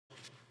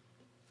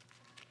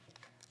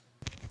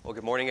Well,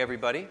 good morning,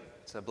 everybody.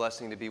 It's a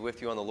blessing to be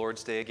with you on the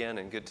Lord's Day again,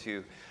 and good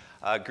to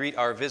greet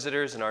our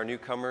visitors and our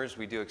newcomers.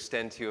 We do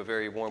extend to you a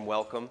very warm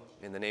welcome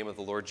in the name of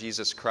the Lord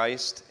Jesus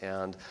Christ,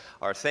 and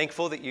are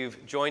thankful that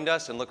you've joined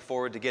us and look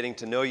forward to getting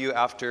to know you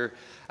after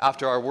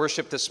our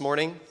worship this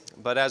morning.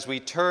 But as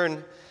we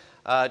turn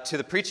to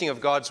the preaching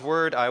of God's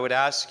Word, I would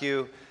ask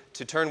you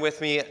to turn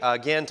with me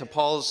again to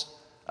Paul's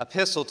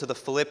epistle to the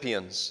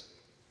Philippians.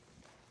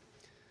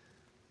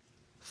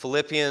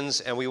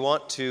 Philippians, and we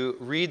want to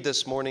read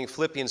this morning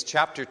Philippians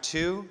chapter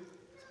 2,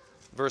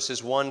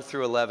 verses 1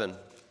 through 11.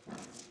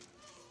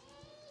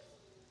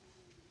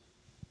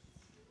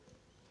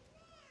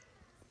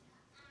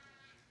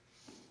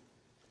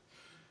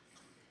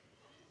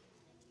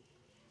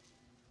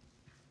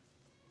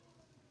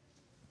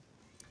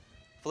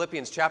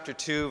 Philippians chapter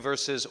 2,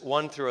 verses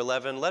 1 through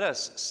 11. Let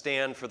us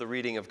stand for the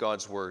reading of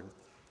God's Word.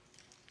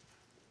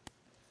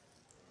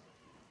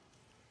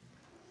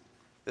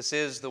 This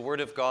is the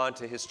word of God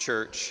to his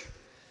church.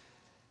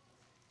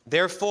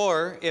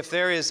 Therefore, if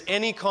there is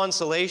any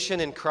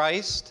consolation in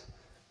Christ,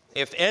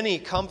 if any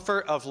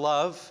comfort of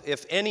love,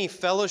 if any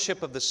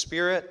fellowship of the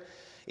Spirit,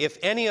 if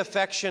any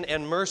affection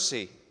and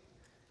mercy,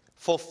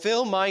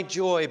 fulfill my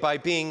joy by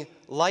being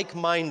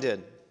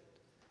like-minded,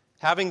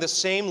 having the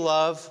same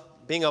love,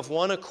 being of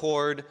one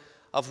accord,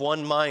 of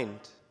one mind.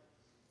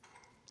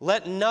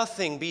 Let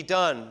nothing be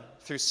done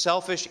through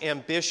selfish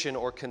ambition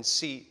or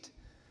conceit,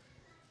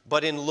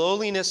 but in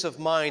lowliness of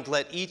mind,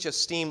 let each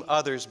esteem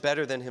others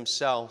better than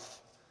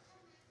himself.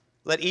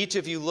 Let each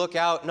of you look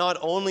out not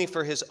only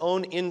for his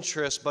own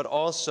interest, but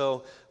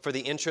also for the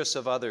interests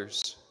of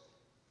others.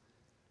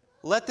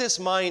 Let this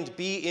mind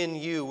be in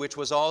you, which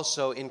was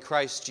also in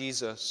Christ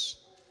Jesus,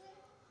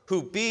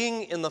 who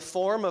being in the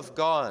form of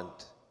God,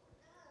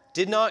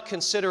 did not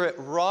consider it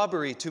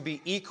robbery to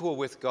be equal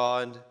with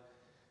God,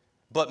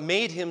 but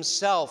made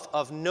himself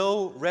of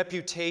no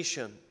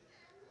reputation,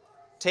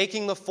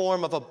 taking the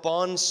form of a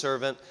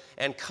bondservant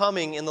and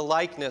coming in the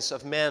likeness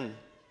of men.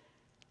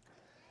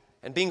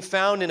 And being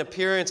found in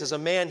appearance as a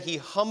man, he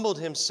humbled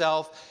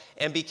himself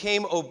and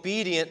became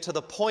obedient to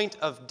the point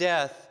of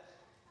death,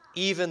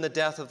 even the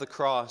death of the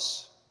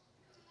cross.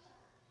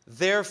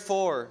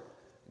 Therefore,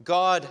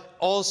 God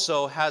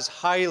also has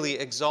highly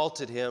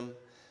exalted him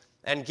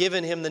and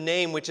given him the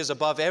name which is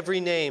above every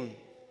name,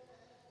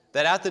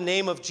 that at the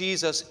name of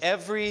Jesus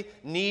every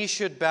knee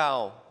should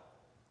bow,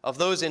 of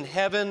those in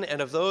heaven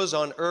and of those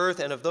on earth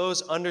and of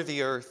those under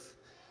the earth,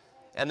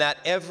 and that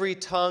every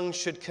tongue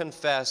should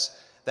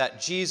confess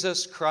that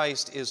Jesus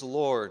Christ is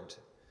Lord,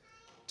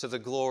 to the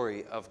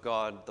glory of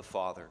God the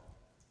Father.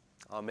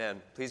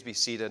 Amen. Please be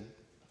seated.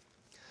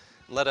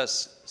 Let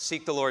us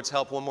seek the Lord's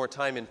help one more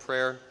time in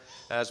prayer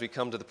as we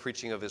come to the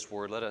preaching of his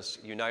word. Let us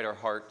unite our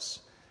hearts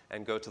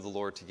and go to the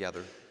Lord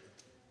together.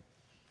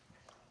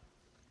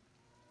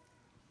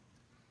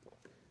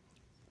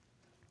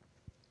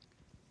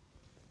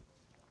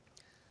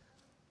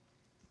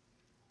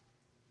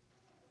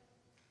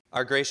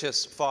 Our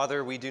gracious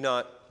Father, we do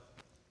not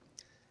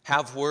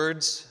have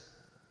words.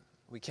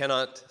 We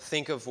cannot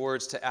think of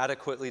words to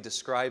adequately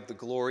describe the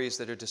glories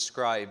that are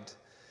described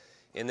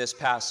in this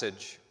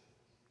passage.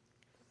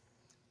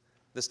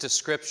 This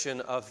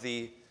description of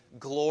the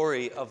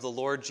glory of the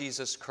Lord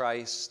Jesus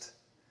Christ,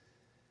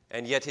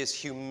 and yet his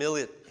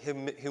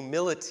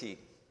humility,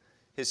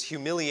 his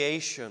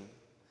humiliation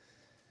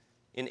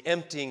in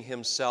emptying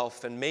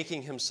himself and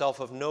making himself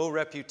of no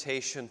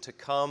reputation to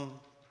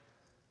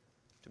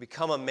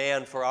become a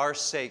man for our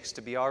sakes,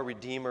 to be our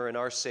Redeemer and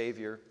our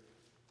Savior.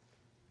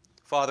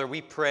 Father,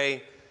 we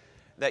pray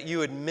that you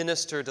would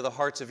minister to the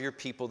hearts of your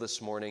people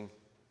this morning.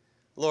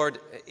 Lord,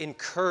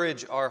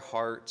 encourage our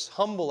hearts,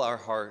 humble our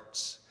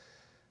hearts,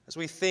 as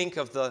we think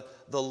of the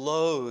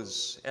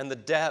lows and the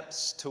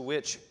depths to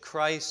which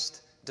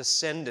Christ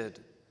descended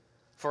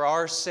for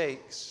our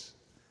sakes,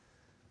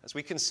 as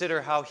we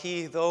consider how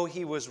he, though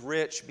he was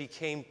rich,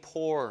 became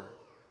poor,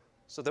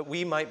 so that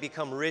we might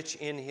become rich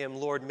in him.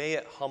 Lord, may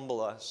it humble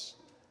us.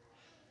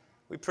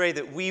 We pray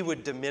that we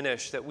would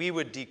diminish, that we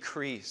would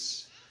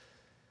decrease,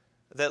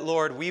 that,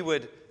 Lord, we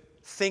would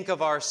think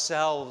of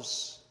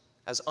ourselves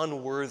as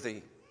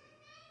unworthy,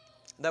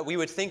 that we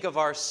would think of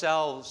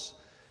ourselves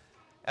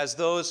as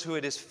those who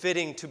it is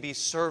fitting to be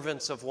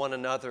servants of one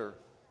another,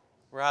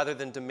 rather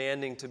than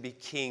demanding to be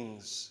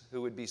kings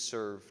who would be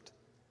served.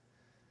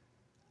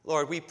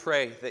 Lord, we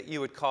pray that you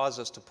would cause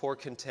us to pour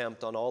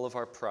contempt on all of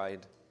our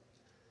pride.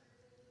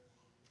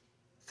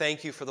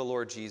 Thank you for the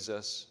Lord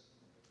Jesus.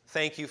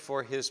 Thank you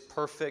for his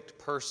perfect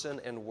person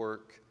and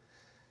work.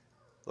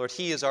 Lord,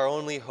 he is our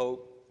only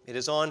hope. It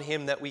is on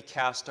him that we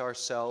cast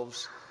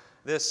ourselves.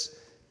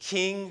 This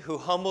King who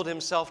humbled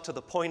himself to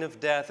the point of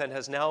death and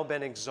has now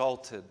been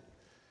exalted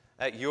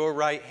at your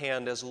right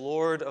hand as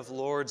Lord of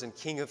lords and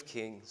King of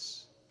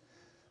kings.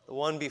 The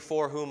one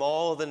before whom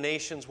all the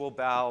nations will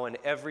bow and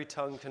every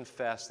tongue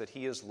confess that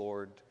he is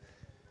Lord.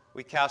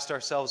 We cast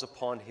ourselves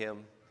upon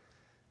him.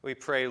 We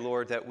pray,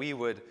 Lord, that we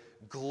would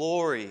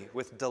glory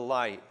with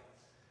delight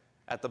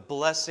at the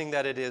blessing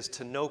that it is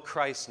to know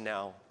Christ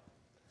now.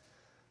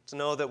 to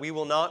know that we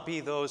will not be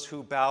those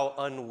who bow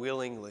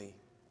unwillingly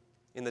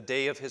in the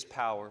day of his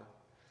power,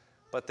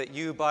 but that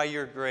you, by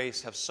your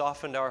grace, have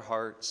softened our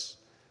hearts.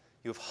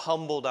 You have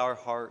humbled our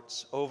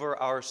hearts over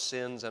our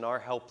sins and our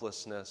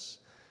helplessness,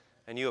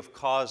 and you have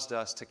caused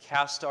us to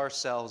cast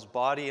ourselves,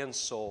 body and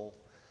soul,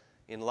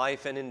 in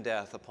life and in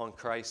death, upon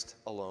Christ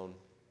alone.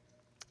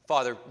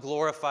 Father,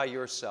 glorify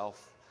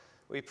yourself.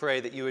 We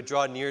pray that you would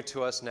draw near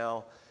to us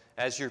now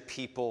as your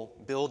people,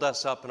 build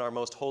us up in our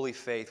most holy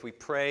faith. We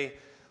pray,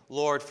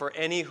 Lord, for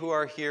any who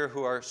are here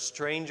who are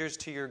strangers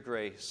to your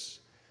grace,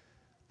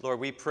 Lord,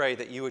 we pray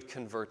that you would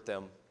convert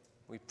them.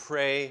 We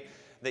pray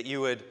that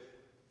you would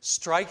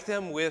strike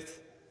them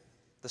with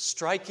the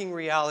striking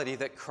reality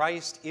that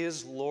Christ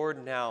is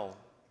Lord now,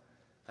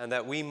 and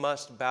that we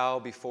must bow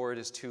before it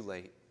is too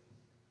late.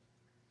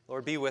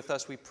 Lord, be with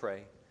us, we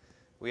pray.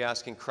 We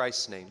ask in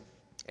Christ's name,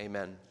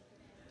 amen.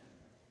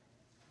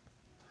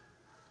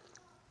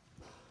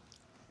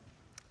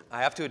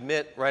 I have to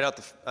admit right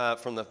out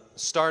from the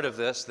start of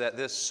this that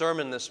this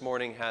sermon this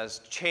morning has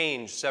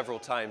changed several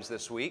times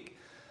this week.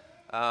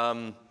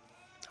 I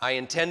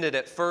intended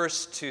at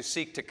first to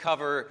seek to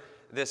cover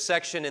this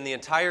section in the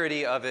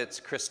entirety of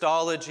its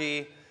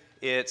Christology,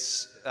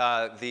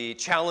 the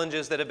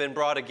challenges that have been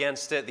brought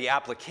against it, the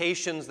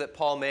applications that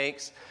Paul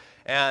makes.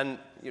 And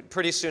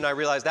pretty soon I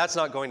realized that's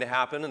not going to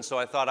happen, and so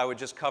I thought I would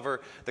just cover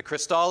the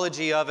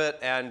Christology of it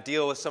and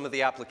deal with some of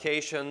the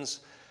applications.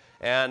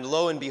 And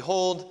lo and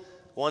behold,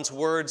 once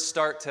words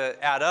start to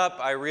add up,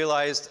 I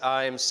realized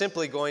I'm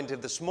simply going to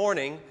this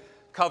morning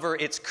cover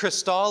its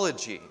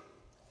Christology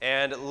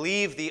and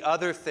leave the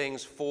other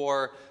things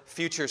for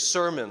future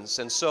sermons.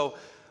 And so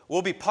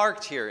we'll be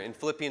parked here in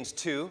Philippians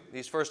 2,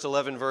 these first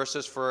 11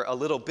 verses, for a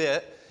little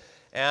bit.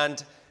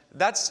 And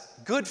that's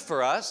good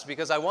for us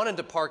because I wanted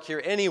to park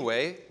here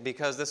anyway,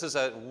 because this is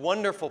a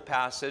wonderful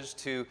passage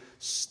to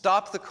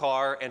stop the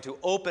car and to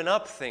open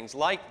up things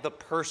like the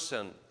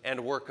person and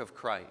work of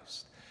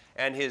Christ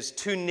and his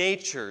two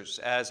natures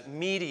as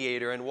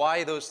mediator and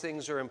why those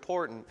things are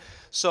important.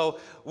 So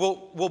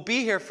we'll be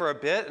here for a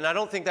bit, and I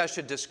don't think that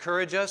should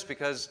discourage us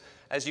because,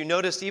 as you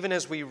noticed, even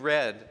as we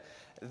read,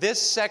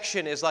 this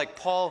section is like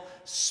Paul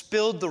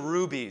spilled the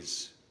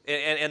rubies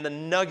and the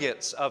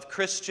nuggets of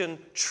Christian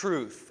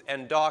truth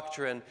and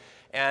doctrine,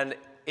 and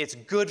it's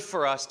good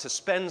for us to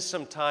spend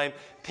some time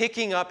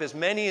picking up as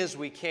many as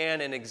we can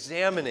and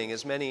examining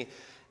as many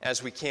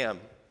as we can.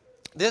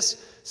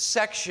 This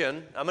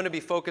section, I'm going to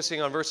be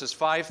focusing on verses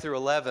 5 through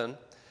 11.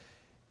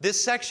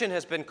 This section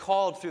has been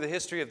called through the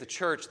history of the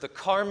church the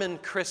Carmen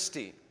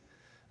Christi,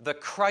 the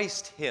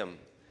Christ hymn.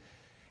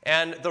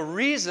 And the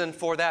reason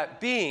for that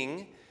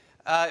being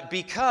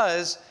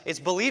because it's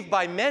believed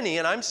by many,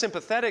 and I'm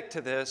sympathetic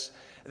to this,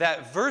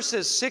 that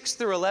verses 6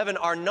 through 11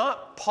 are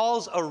not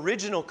Paul's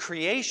original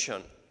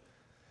creation,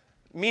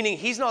 meaning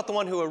he's not the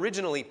one who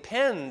originally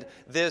penned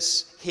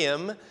this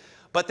hymn,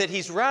 but that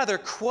he's rather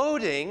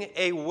quoting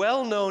a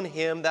well-known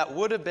hymn that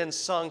would have been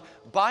sung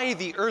by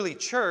the early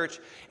church,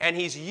 and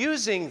he's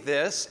using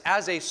this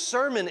as a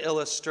sermon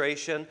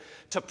illustration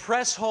to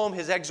press home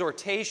his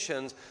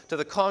exhortations to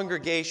the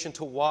congregation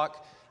to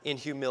walk in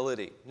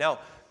humility. Now,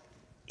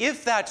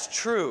 if that's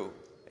true,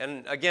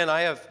 and again,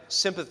 I have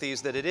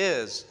sympathies that it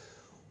is,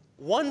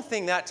 one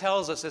thing that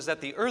tells us is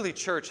that the early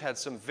church had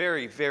some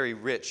very, very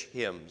rich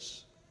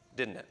hymns,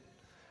 didn't it?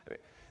 I mean,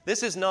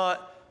 this is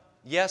not,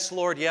 yes,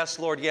 Lord, yes,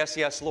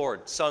 yes,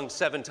 Lord, sung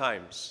 7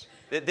 times.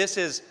 This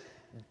is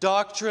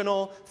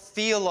doctrinal,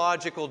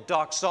 theological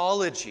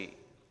doxology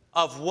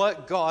of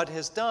what God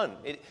has done.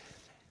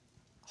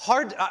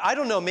 I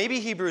don't know, maybe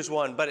Hebrews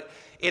 1, but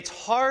it's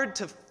hard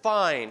to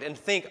find and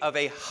think of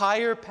a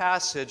higher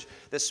passage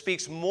that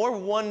speaks more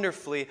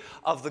wonderfully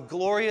of the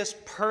glorious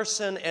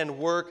person and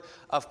work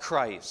of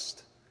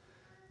Christ.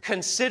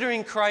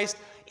 Considering Christ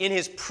in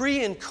his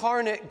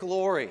pre-incarnate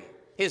glory,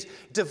 his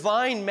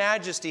divine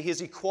majesty,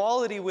 his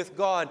equality with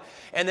God,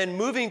 and then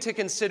moving to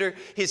consider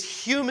his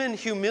human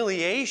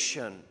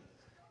humiliation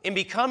in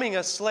becoming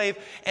a slave,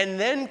 and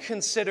then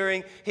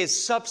considering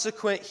his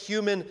subsequent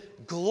human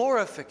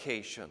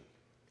glorification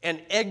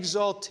and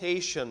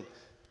exaltation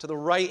to the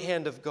right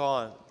hand of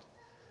God.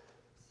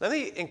 Let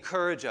me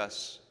encourage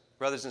us,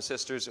 brothers and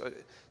sisters.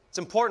 It's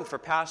important for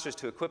pastors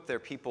to equip their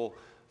people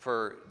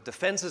for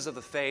defenses of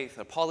the faith,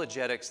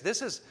 apologetics.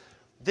 This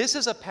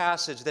is a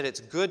passage that it's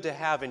good to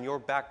have in your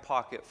back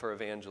pocket for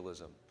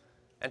evangelism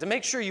and to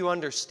make sure you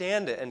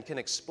understand it and can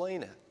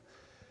explain it.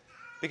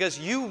 Because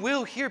you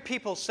will hear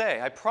people say,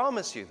 I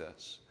promise you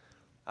this,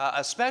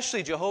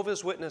 especially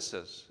Jehovah's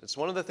Witnesses. It's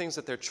one of the things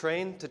that they're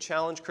trained to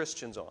challenge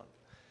Christians on.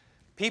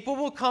 People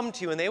will come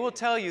to you and they will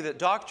tell you that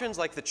doctrines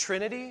like the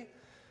Trinity,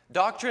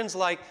 doctrines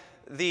like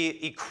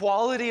the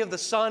equality of the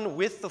Son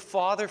with the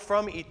Father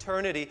from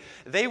eternity,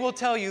 they will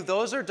tell you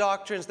those are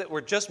doctrines that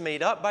were just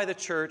made up by the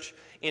church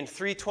in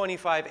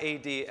 325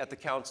 AD at the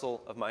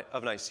Council of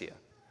Nicaea.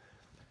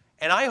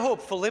 And I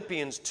hope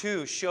Philippians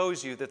 2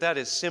 shows you that that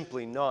is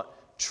simply not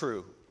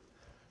true.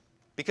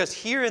 Because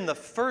here in the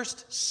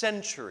first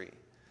century,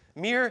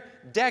 Mere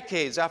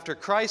decades after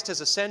Christ has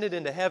ascended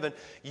into heaven,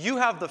 you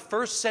have the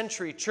first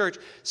century church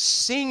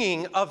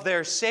singing of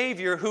their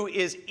Savior who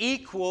is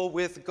equal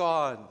with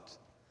God,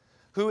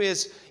 who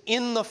is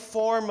in the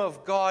form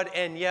of God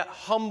and yet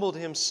humbled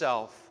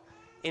himself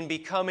in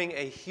becoming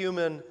a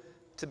human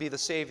to be the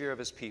Savior of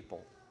his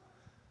people.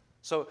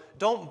 So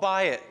don't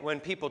buy it when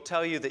people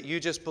tell you that you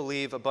just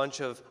believe a bunch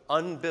of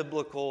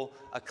unbiblical,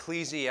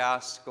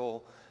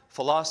 ecclesiastical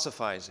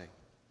philosophizing.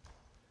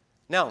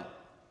 Now,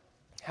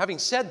 having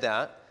said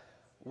that,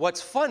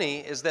 what's funny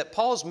is that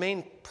Paul's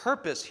main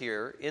purpose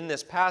here in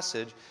this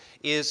passage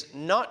is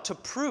not to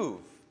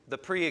prove the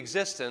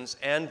pre-existence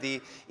and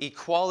the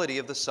equality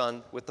of the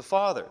Son with the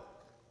Father.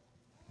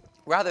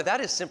 Rather,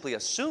 that is simply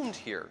assumed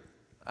here.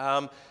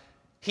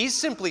 He's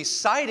simply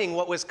citing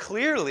what was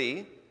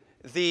clearly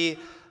the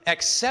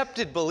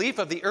accepted belief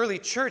of the early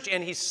church,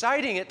 and he's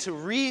citing it to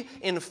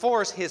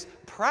reinforce his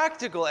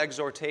practical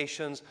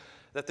exhortations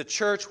that the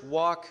church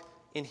walk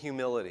in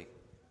humility.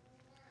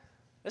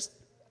 Just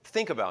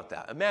think about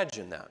that.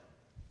 Imagine that.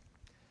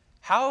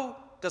 How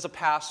does a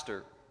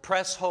pastor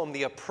press home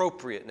the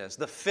appropriateness,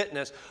 the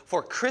fitness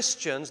for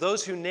Christians,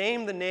 those who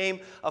name the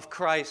name of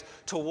Christ,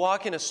 to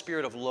walk in a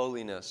spirit of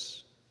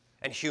lowliness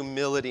and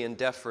humility and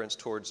deference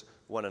towards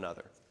one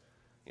another?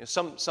 You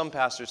know, some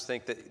pastors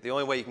think that the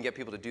only way you can get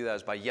people to do that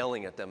is by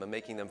yelling at them and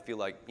making them feel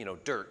like,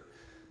 dirt.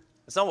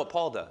 That's not what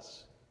Paul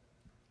does.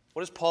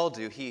 What does Paul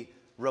do? He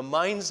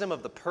reminds them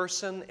of the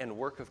person and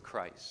work of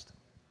Christ.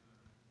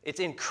 It's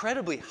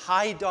incredibly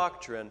high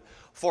doctrine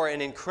for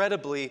an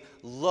incredibly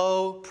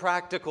low,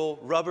 practical,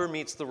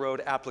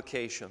 rubber-meets-the-road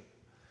application.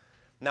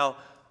 Now,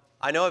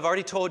 I know I've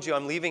already told you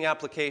I'm leaving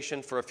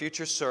application for a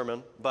future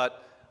sermon,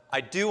 but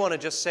I do want to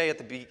just say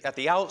at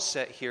the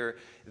outset here,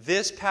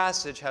 this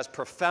passage has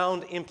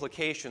profound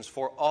implications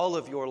for all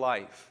of your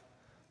life,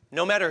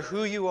 no matter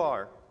who you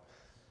are.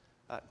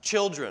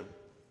 Children,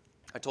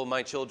 I told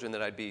my children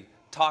that I'd be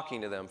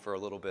talking to them for a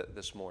little bit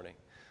this morning.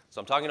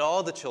 So I'm talking to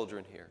all the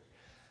children here.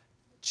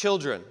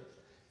 Children,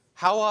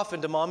 how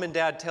often do mom and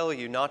dad tell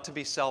you not to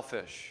be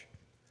selfish,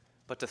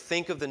 but to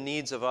think of the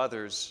needs of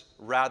others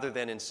rather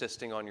than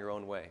insisting on your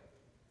own way?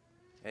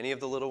 Any of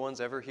the little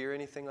ones ever hear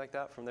anything like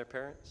that from their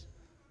parents?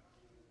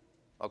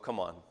 Oh, come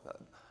on.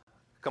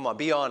 Come on,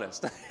 be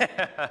honest.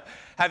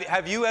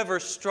 Have you ever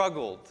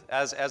struggled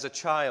as a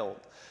child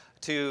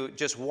to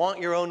just want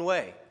your own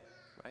way?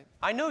 Right?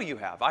 I know you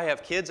have. I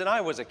have kids, and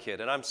I was a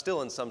kid, and I'm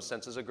still in some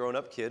senses a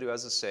grown-up kid who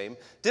has the same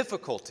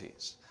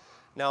difficulties.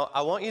 Now,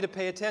 I want you to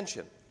pay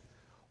attention.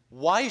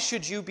 Why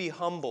should you be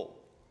humble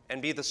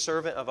and be the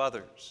servant of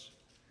others?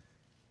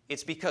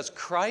 It's because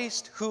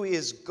Christ, who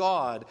is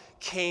God,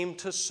 came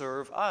to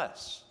serve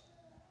us.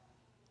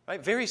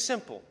 Right? Very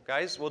simple,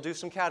 guys. We'll do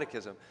some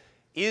catechism.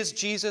 Is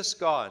Jesus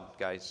God,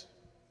 guys?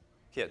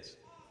 Kids.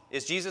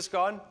 Is Jesus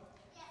God?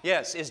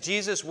 Yes. Is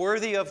Jesus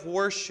worthy of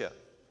worship?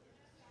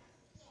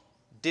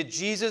 Did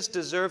Jesus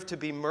deserve to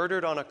be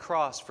murdered on a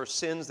cross for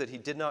sins that he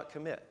did not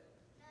commit?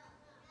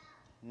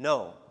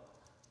 No.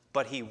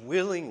 But he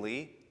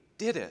willingly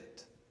did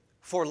it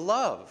for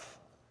love,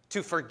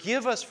 to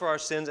forgive us for our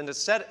sins and to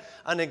set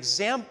an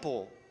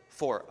example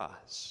for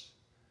us.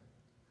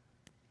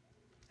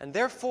 And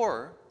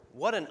therefore,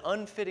 what an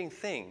unfitting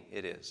thing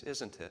it is,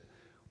 isn't it?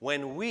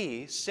 When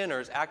we,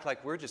 sinners, act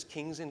like we're just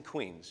kings and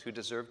queens who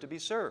deserve to be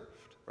served,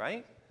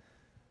 right?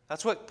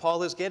 That's what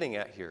Paul is getting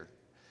at here.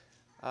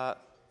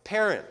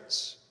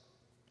 Parents,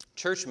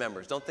 church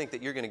members, don't think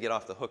that you're going to get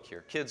off the hook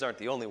here. Kids aren't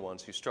the only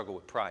ones who struggle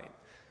with pride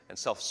and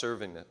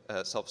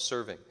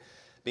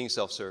being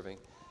self-serving.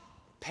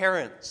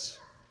 Parents,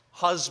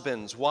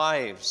 husbands,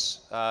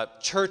 wives,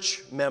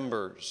 church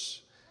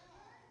members,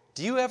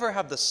 do you ever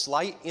have the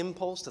slight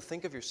impulse to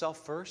think of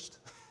yourself first?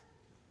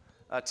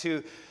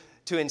 To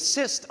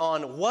insist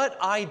on what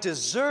I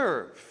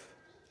deserve,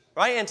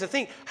 right? And to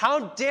think,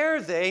 how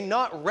dare they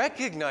not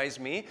recognize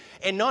me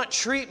and not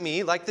treat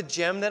me like the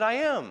gem that I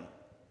am?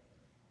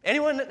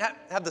 Anyone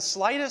have the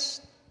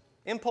slightest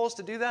impulse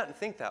to do that and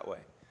think that way?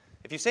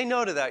 If you say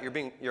no to that,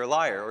 you're a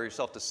liar or you're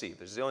self-deceived.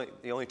 There's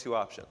the only two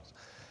options.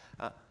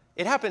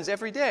 It happens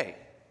every day.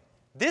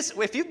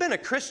 If you've been a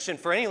Christian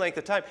for any length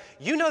of time,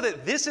 you know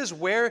that this is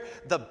where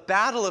the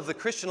battle of the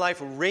Christian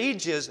life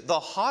rages the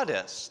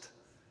hottest.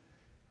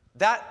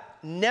 That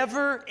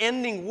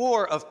never-ending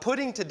war of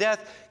putting to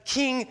death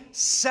King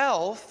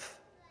Self,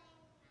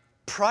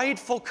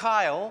 prideful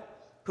Kyle,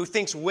 who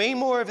thinks way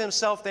more of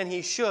himself than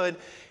he should,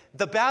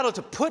 the battle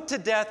to put to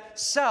death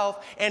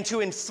self and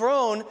to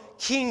enthrone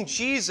King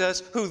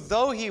Jesus, who,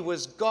 though he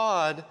was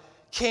God,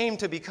 came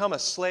to become a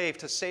slave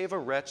to save a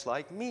wretch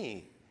like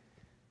me,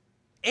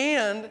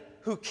 and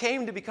who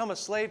came to become a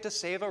slave to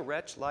save a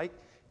wretch like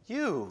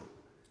you.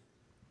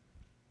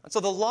 And so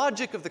the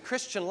logic of the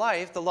Christian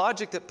life, the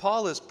logic that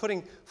Paul is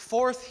putting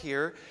forth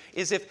here,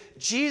 is if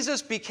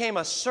Jesus became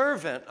a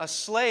servant, a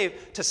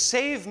slave, to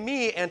save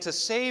me and to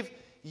save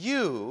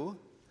you,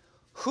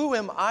 who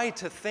am I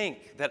to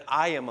think that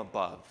I am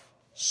above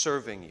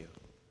serving you?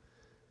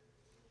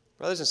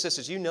 Brothers and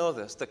sisters, you know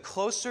this. The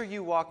closer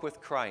you walk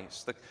with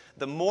Christ,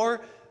 the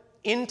more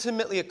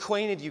intimately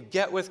acquainted you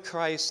get with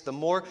Christ, the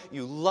more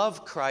you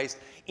love Christ,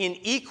 in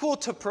equal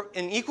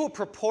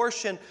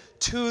proportion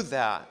to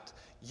that,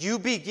 you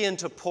begin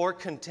to pour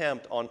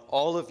contempt on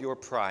all of your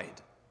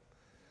pride.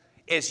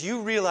 As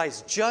you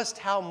realize just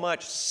how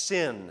much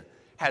sin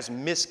has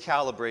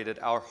miscalibrated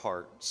our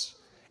hearts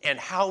and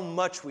how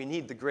much we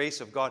need the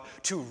grace of God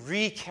to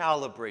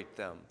recalibrate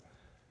them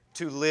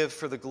to live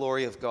for the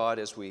glory of God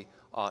as we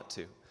ought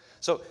to.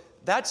 So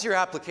that's your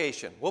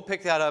application. We'll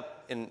pick that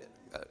up in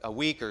a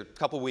week or a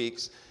couple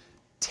weeks.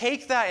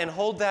 Take that and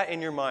hold that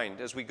in your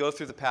mind as we go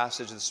through the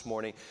passage this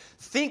morning.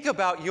 Think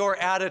about your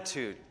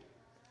attitude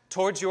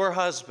towards your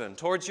husband,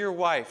 towards your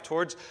wife,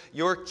 towards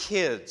your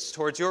kids,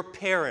 towards your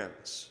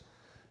parents,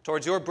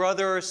 towards your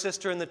brother or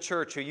sister in the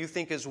church who you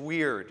think is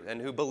weird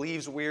and who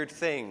believes weird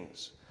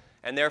things,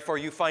 and therefore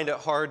you find it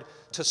hard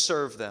to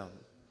serve them.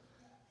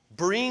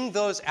 Bring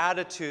those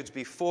attitudes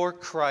before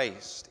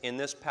Christ in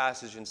this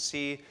passage and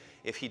see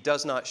if he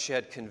does not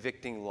shed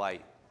convicting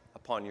light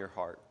upon your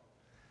heart.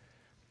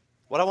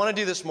 What I want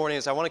to do this morning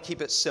is I want to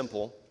keep it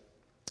simple.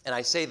 And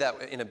I say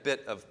that in a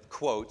bit of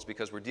quotes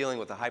because we're dealing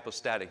with a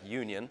hypostatic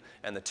union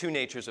and the two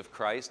natures of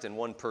Christ in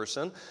one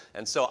person.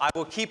 And so I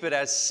will keep it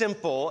as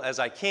simple as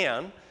I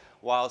can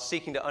while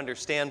seeking to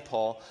understand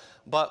Paul.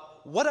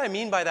 But what I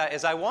mean by that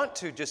is I want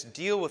to just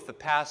deal with the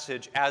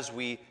passage as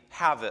we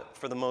have it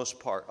for the most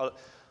part.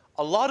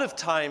 A lot of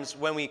times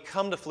when we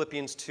come to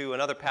Philippians 2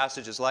 and other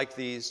passages like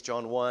these,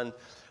 John 1,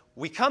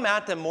 we come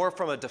at them more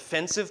from a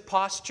defensive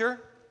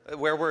posture,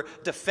 where we're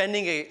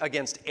defending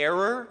against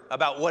error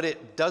about what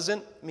it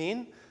doesn't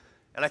mean.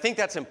 And I think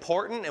that's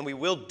important, and we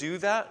will do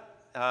that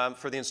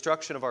for the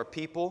instruction of our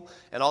people.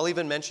 And I'll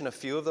even mention a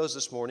few of those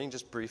this morning,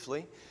 just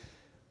briefly.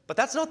 But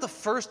that's not the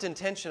first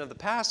intention of the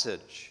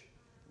passage.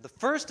 The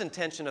first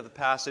intention of the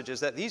passage is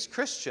that these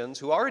Christians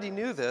who already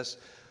knew this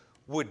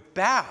would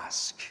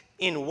bask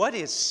in what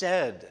is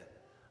said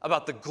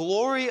about the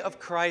glory of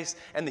Christ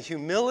and the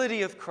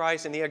humility of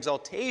Christ and the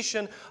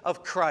exaltation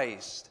of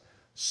Christ,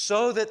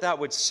 so that that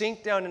would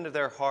sink down into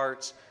their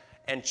hearts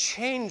and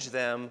change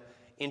them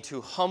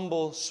into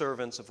humble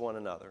servants of one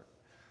another.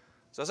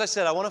 So as I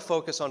said, I want to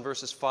focus on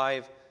verses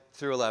 5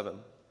 through 11.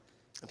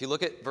 If you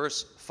look at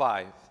verse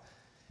 5,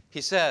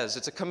 he says,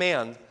 it's a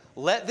command,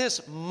 "Let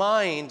this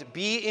mind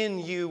be in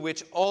you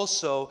which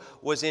also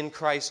was in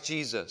Christ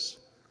Jesus."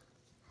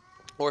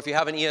 Or if you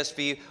have an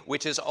ESV,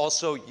 which is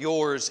also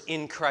yours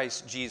in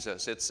Christ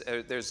Jesus.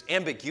 There's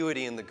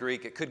ambiguity in the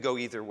Greek. It could go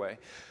either way.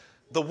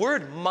 The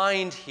word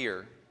mind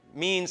here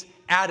means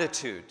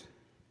attitude.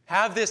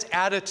 Have this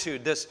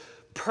attitude, this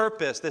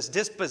purpose, this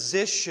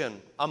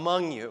disposition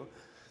among you.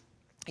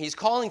 He's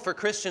calling for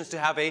Christians to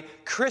have a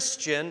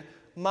Christian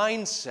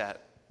mindset.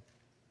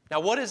 Now,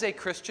 what is a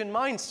Christian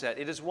mindset?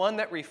 It is one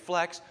that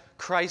reflects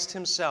Christ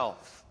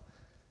himself.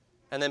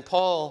 And then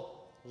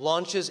Paul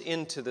launches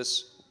into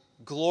this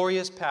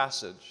glorious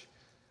passage.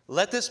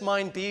 "Let this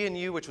mind be in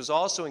you, which was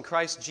also in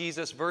Christ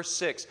Jesus," verse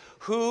 6,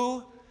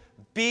 "who,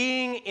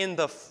 being in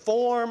the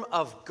form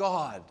of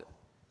God,"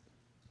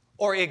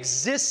 or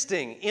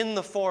existing in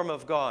the form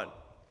of God.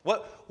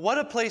 What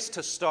a place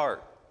to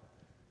start.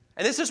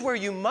 And this is where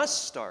you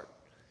must start.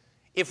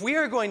 If we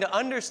are going to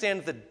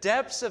understand the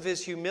depths of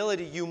his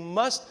humility, you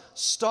must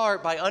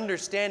start by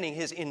understanding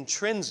his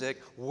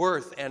intrinsic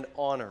worth and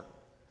honor.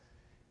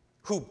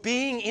 Who,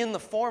 being in the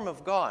form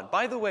of God.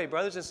 By the way,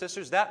 brothers and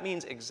sisters, that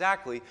means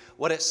exactly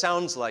what it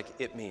sounds like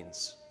it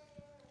means.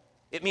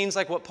 It means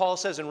like what Paul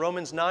says in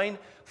Romans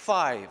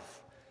 9:5,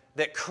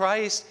 that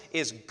Christ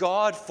is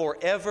God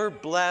forever,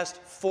 blessed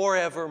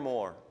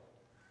forevermore.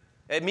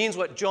 It means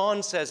what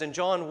John says in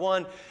John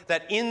 1,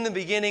 that in the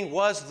beginning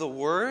was the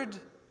Word,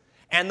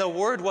 and the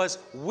Word was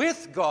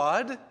with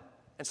God.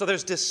 And so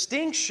there's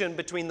distinction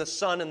between the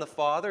Son and the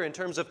Father in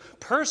terms of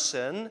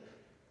person.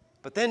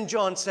 But then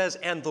John says,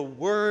 and the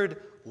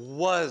Word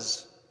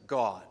was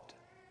God,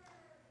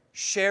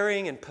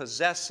 sharing and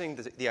possessing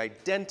the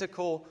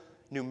identical,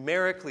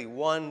 numerically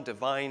one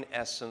divine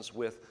essence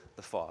with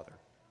the Father.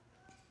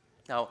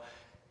 Now,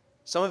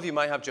 some of you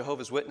might have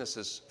Jehovah's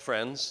Witnesses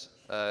friends,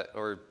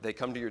 or they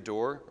come to your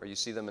door, or you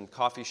see them in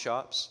coffee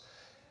shops.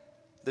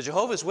 The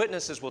Jehovah's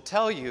Witnesses will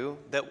tell you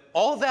that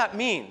all that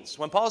means,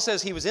 when Paul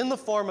says he was in the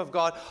form of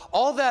God,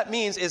 all that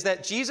means is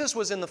that Jesus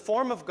was in the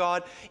form of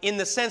God in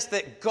the sense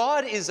that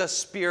God is a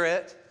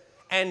spirit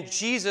and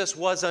Jesus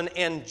was an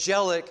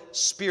angelic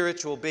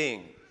spiritual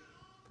being.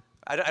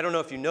 I don't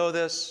know if you know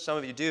this, some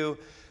of you do.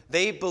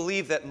 They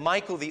believe that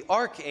Michael the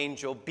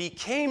archangel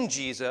became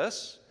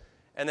Jesus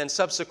and then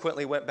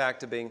subsequently went back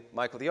to being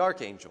Michael the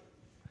archangel.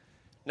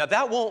 Now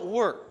that won't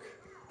work.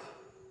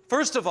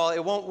 First of all,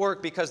 it won't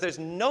work because there's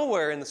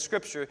nowhere in the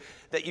Scripture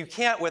that you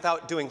can't,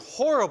 without doing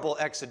horrible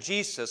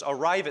exegesis,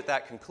 arrive at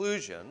that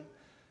conclusion.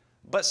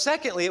 But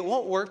secondly, it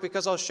won't work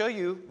because I'll show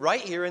you right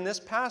here in this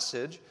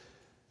passage.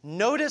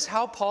 Notice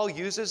how Paul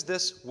uses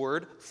this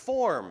word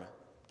form.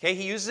 Okay,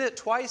 he uses it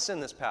twice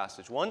in this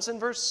passage, once in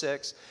verse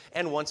 6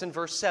 and once in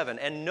verse 7.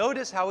 And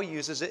notice how he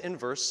uses it in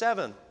verse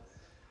 7.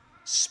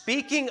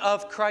 Speaking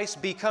of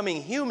Christ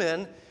becoming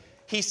human,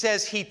 he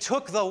says he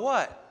took the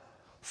what?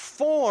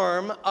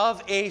 form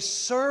of a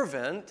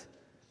servant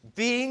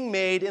being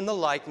made in the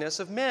likeness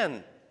of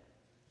men.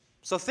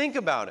 So think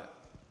about it.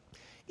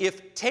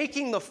 If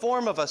taking the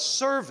form of a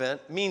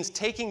servant means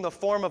taking the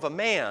form of a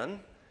man,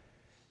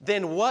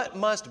 then what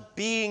must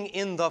being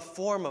in the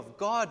form of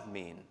God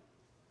mean?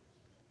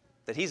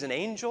 That he's an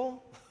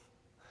angel?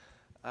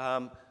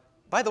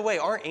 By the way,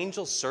 are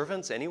angels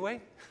servants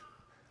anyway?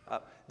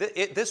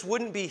 This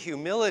wouldn't be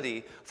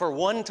humility for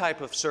one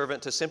type of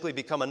servant to simply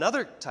become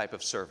another type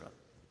of servant.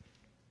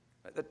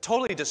 That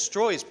totally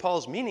destroys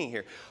Paul's meaning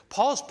here.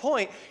 Paul's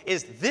point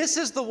is this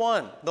is the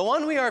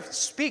one we are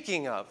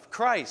speaking of,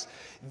 Christ.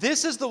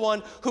 This is the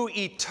one who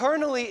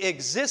eternally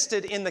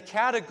existed in the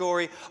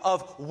category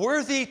of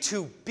worthy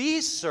to be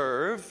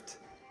served,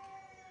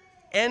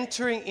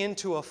 entering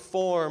into a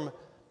form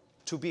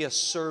to be a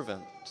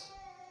servant.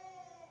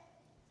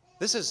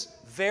 This is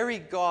very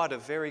God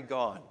of very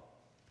God,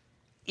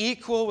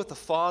 equal with the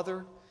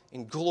Father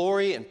in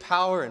glory and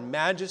power and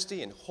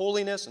majesty and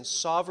holiness and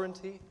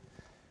sovereignty.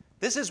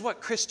 This is what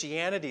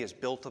Christianity is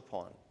built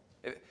upon.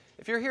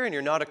 If you're here and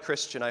you're not a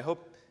Christian, I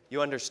hope you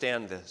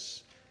understand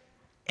this.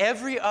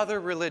 Every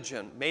other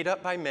religion made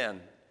up by men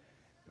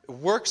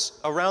works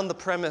around the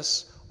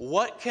premise,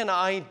 what can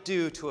I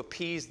do to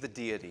appease the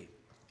deity?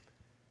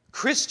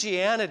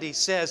 Christianity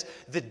says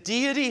the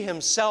deity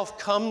himself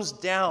comes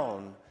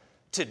down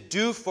to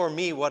do for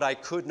me what I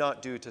could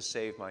not do to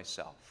save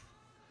myself.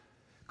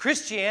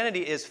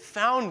 Christianity is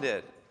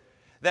founded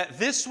that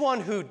this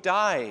one who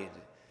died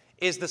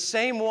is the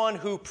same one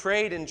who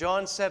prayed in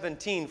John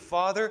 17,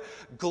 Father,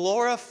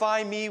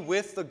 glorify me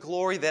with the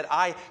glory that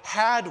I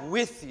had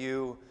with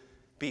you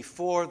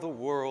before the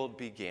world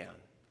began.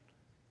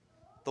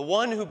 The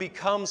one who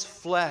becomes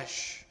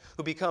flesh,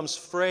 who becomes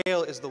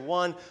frail, is the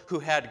one who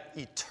had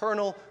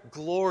eternal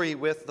glory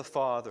with the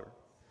Father.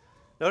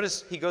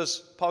 Notice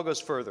Paul goes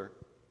further.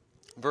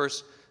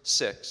 Verse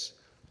 6.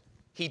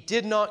 He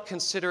did not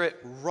consider it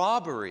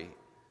robbery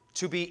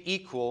to be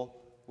equal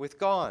with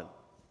God.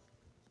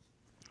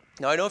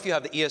 Now, I know if you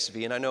have the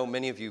ESV, and I know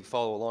many of you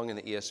follow along in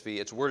the ESV,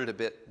 it's worded a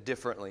bit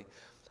differently.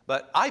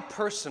 But I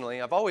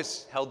personally, I've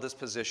always held this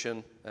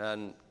position,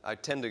 and I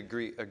tend to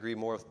agree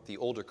more with the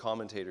older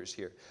commentators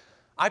here.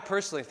 I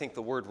personally think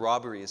the word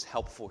robbery is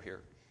helpful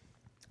here,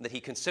 that he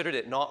considered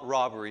it not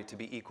robbery to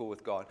be equal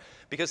with God.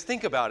 Because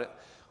think about it.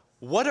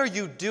 What are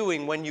you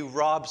doing when you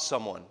rob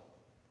someone?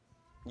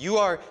 You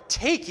are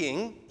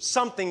taking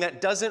something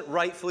that doesn't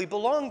rightfully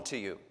belong to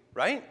you,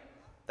 right?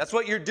 That's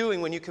what you're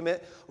doing when you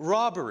commit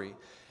robbery.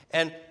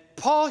 And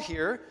Paul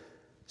here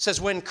says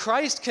when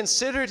Christ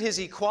considered his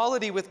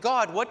equality with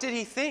God, what did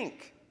he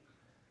think?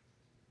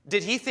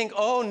 Did he think,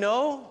 oh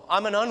no,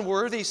 I'm an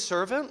unworthy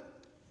servant?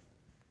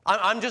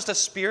 I'm just a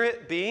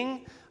spirit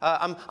being?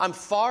 I'm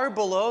far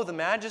below the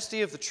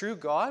majesty of the true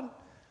God?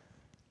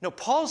 No,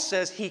 Paul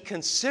says he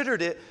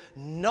considered it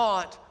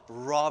not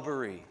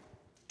robbery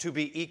to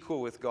be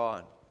equal with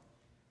God.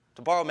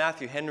 To borrow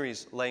Matthew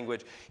Henry's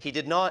language, he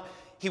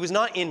was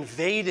not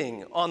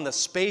invading on the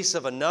space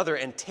of another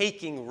and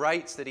taking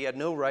rights that he had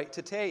no right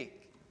to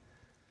take.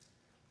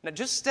 Now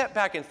just step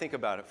back and think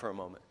about it for a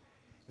moment.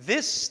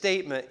 This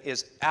statement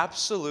is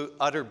absolute,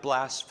 utter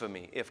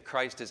blasphemy if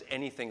Christ is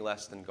anything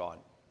less than God.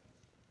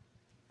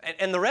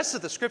 And the rest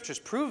of the scriptures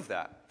prove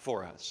that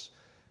for us.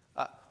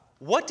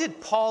 What did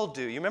Paul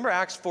do? You remember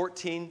Acts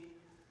 14?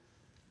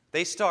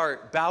 They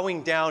start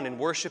bowing down and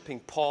worshiping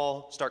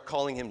Paul, start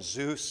calling him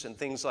Zeus and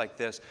things like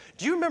this.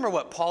 Do you remember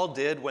what Paul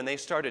did when they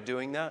started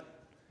doing that?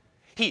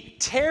 He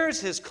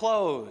tears his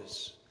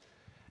clothes.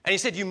 And he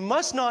said, you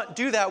must not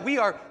do that. We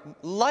are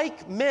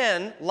like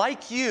men,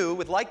 like you,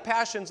 with like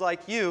passions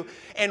like you,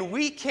 and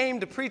we came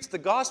to preach the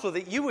gospel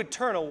that you would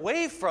turn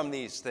away from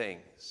these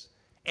things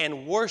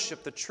and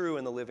worship the true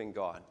and the living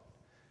God.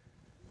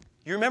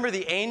 You remember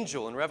the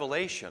angel in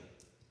Revelation,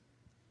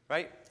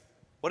 right?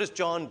 What does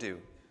John do?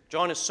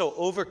 John is so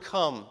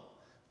overcome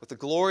with the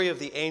glory of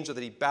the angel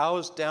that he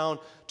bows down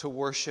to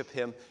worship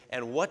him.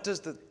 And what does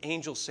the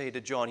angel say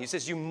to John? He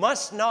says, you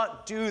must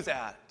not do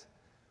that.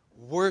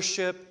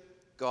 Worship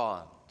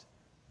God.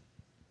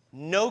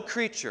 No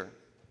creature,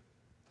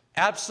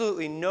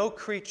 absolutely no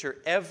creature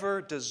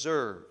ever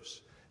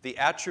deserves the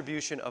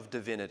attribution of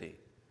divinity.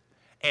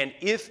 And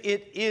if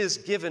it is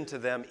given to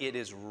them, it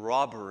is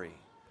robbery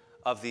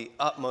of the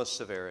utmost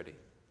severity.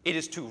 It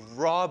is to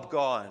rob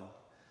God.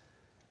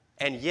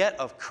 And yet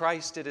of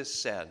Christ it is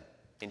said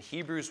in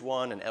Hebrews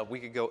 1, and we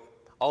could go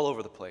all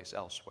over the place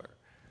elsewhere.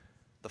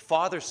 The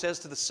Father says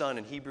to the Son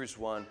in Hebrews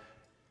 1,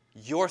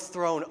 your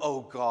throne,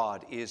 O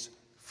God, is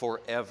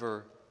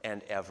forever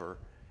and ever.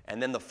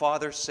 And then the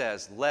Father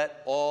says,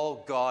 let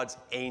all God's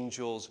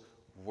angels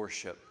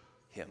worship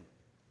him.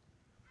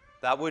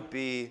 That would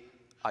be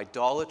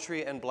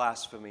idolatry and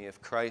blasphemy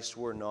if Christ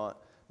were not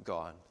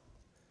God.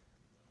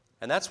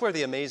 And that's where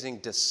the amazing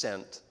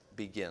descent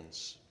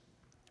begins.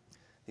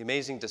 The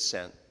amazing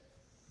descent.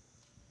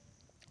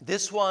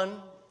 This one,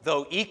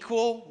 though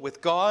equal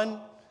with God,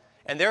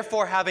 and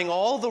therefore having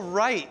all the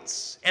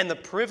rights and the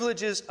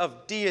privileges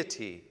of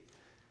deity,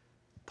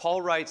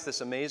 Paul writes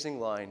this amazing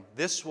line,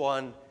 this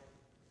one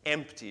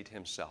emptied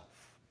himself.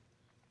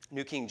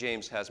 New King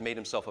James has made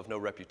himself of no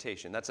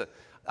reputation.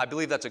 I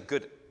believe that's a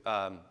good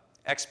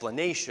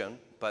explanation,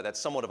 but that's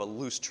somewhat of a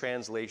loose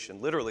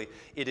translation. Literally,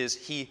 it is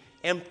he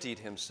emptied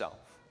himself.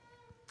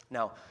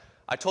 Now,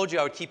 I told you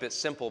I would keep it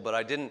simple, but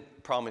I didn't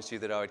promise you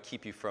that I would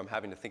keep you from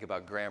having to think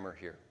about grammar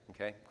here,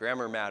 okay?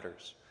 Grammar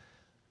matters.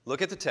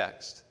 Look at the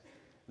text.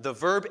 The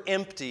verb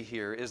empty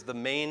here is the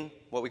main,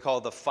 what we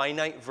call the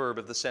finite verb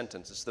of the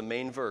sentence. It's the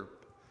main verb.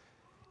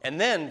 And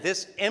then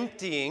this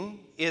emptying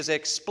is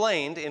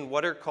explained in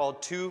what are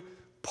called two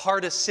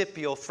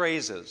participial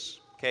phrases.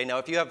 Okay, now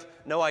if you have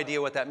no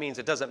idea what that means,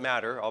 it doesn't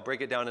matter. I'll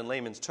break it down in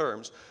layman's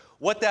terms.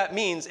 What that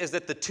means is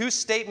that the two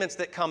statements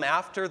that come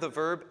after the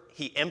verb,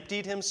 he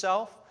emptied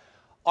himself,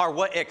 are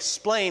what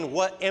explain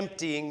what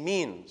emptying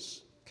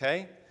means.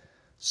 Okay?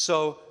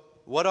 So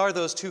what are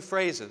those two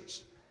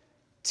phrases?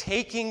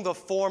 Taking the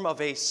form of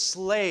a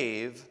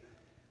slave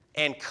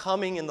and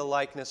coming in the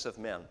likeness of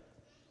men.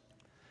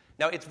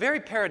 Now, it's very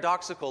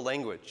paradoxical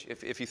language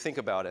if you think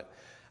about it,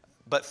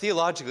 but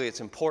theologically it's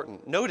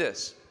important.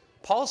 Notice,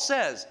 Paul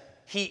says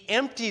he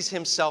empties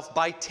himself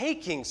by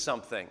taking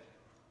something.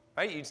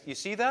 Right? You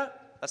see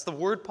that? That's the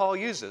word Paul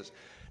uses.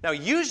 Now,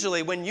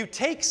 usually when you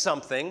take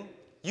something,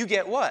 you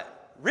get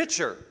what?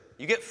 Richer.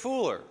 You get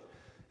fuller.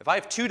 If I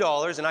have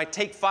 $2 and I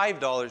take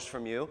 $5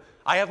 from you,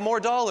 I have more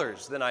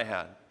dollars than I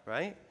had,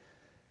 right?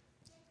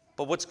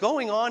 But what's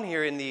going on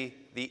here in the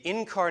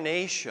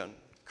incarnation,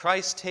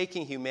 Christ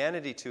taking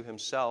humanity to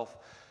himself,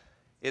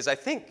 is, I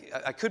think,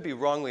 I could be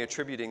wrongly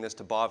attributing this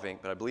to Bavinck,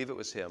 but I believe it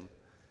was him,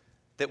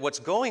 that what's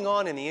going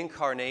on in the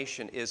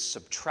incarnation is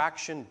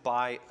subtraction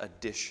by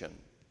addition.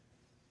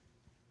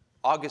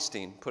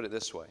 Augustine put it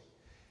this way: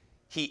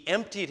 he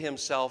emptied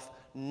himself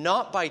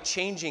not by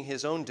changing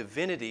his own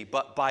divinity,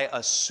 but by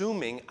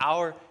assuming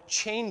our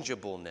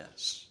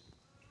changeableness.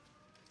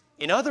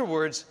 In other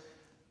words,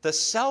 the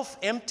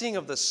self-emptying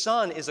of the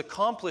Son is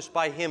accomplished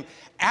by him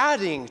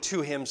adding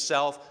to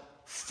himself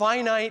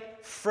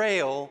finite,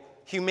 frail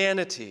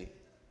humanity.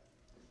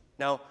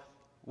 Now,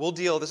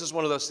 this is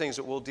one of those things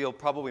that we'll deal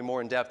probably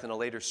more in depth in a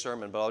later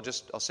sermon, but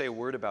I'll say a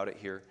word about it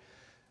here.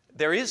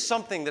 There is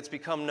something that's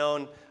come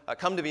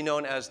to be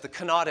known as the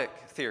kenotic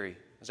theory.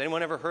 Has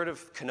anyone ever heard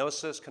of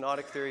kenosis,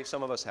 kenotic theory?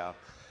 Some of us have.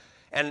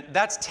 And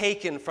that's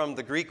taken from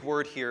the Greek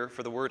word here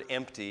for the word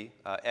empty,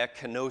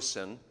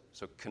 ekenosin,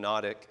 so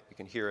kenotic, you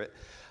can hear it.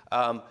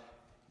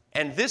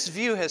 And this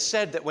view has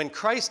said that when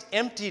Christ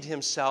emptied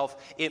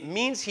himself, it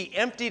means he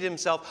emptied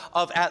himself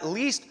of at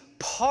least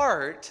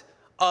part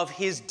of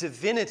his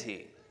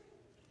divinity,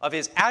 of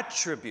his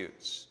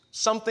attributes,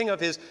 something of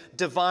his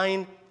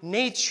divine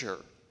nature.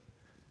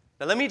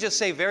 Now let me just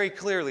say very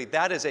clearly,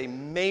 that is a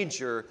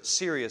major,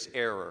 serious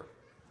error.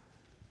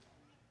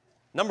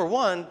 Number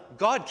one,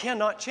 God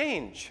cannot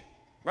change,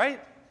 right?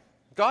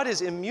 God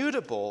is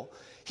immutable.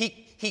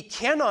 He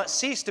cannot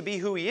cease to be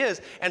who he is.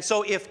 And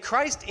so if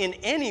Christ in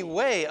any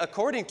way,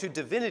 according to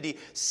divinity,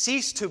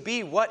 ceased to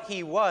be what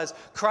he was,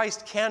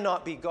 Christ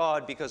cannot be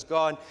God because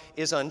God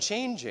is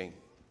unchanging.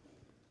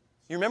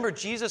 You remember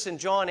Jesus in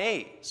John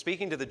 8,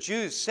 speaking to the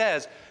Jews,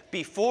 says,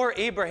 before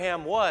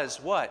Abraham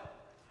was what?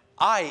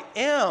 I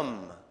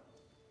am.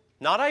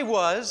 Not I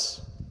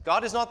was.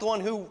 God is not the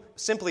one who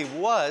simply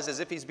was as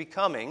if he's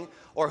becoming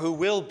or who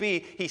will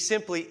be. He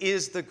simply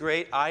is the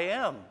great I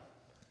am.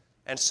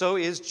 And so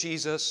is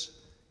Jesus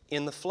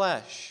in the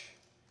flesh.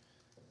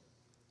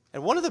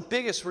 And one of the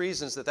biggest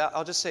reasons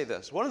I'll just say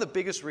this, one of the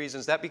biggest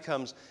reasons that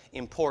becomes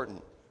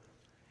important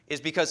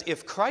is because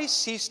if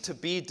Christ ceased to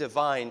be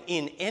divine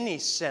in any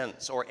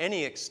sense or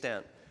any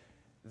extent,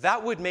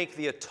 that would make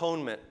the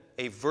atonement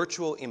a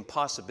virtual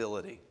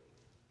impossibility.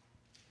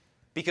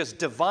 Because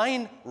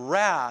divine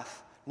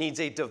wrath needs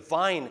a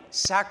divine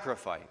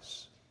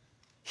sacrifice.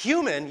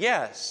 Human,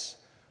 yes,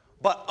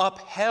 but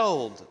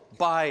upheld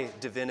by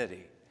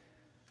divinity.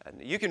 And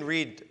you can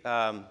read,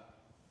 I'm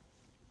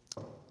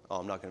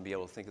not going to be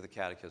able to think of the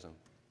catechism.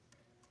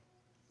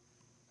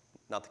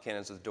 Not the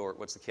canons of the Dort.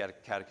 What's the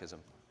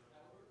catechism?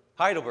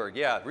 Heidelberg,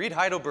 yeah. Read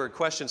Heidelberg,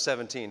 question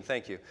 17.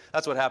 Thank you.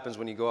 That's what happens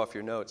when you go off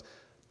your notes.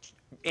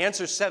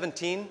 Answer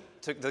 17,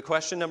 the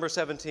question number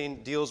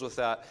 17, deals with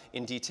that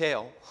in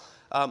detail.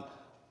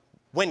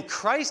 When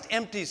Christ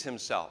empties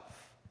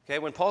himself, okay,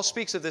 when Paul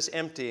speaks of this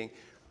emptying,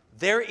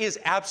 there is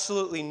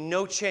absolutely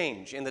no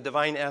change in the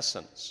divine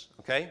essence,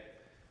 okay?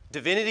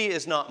 Divinity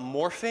is not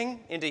morphing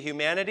into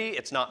humanity.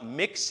 It's not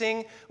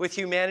mixing with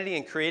humanity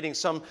and creating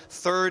some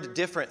third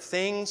different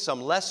thing,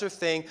 some lesser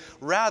thing.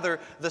 Rather,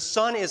 the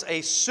Son is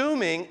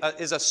assuming,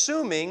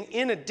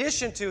 in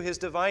addition to his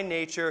divine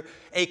nature,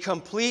 a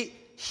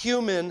complete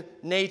human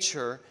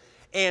nature.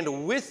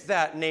 And with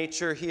that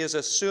nature, he is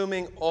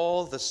assuming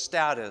all the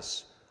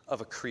status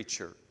of a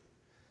creature.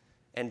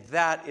 And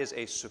that is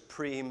a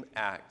supreme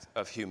act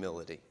of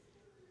humility.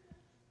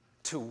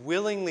 To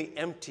willingly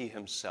empty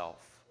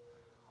himself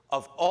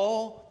of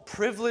all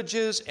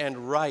privileges and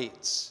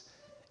rights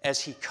as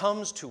he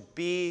comes to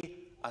be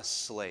a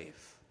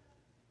slave.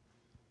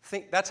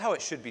 That's how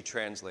it should be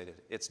translated.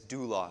 It's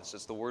doulos.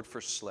 It's the word for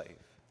slave.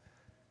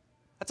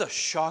 That's a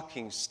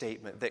shocking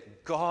statement,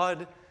 that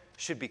God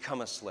should become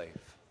a slave.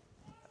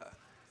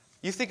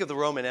 You think of the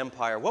Roman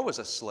Empire. What was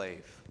a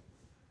slave?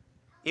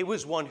 It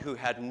was one who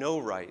had no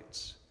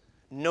rights,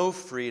 no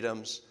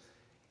freedoms.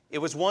 It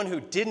was one who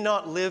did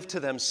not live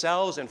to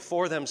themselves and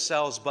for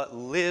themselves, but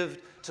lived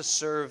to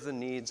serve the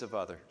needs of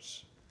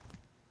others.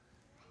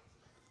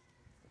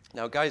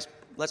 Now, guys,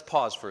 let's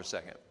pause for a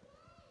second.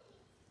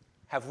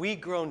 Have we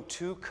grown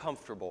too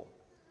comfortable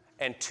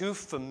and too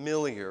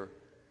familiar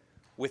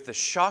with the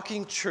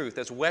shocking truth,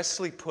 as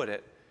Wesley put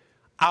it,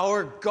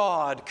 our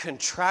God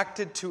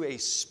contracted to a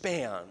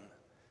span,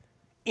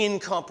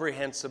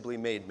 incomprehensibly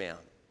made man?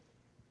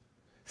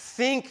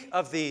 Think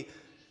of the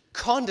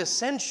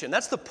condescension.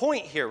 That's the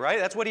point here, right?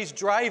 That's what he's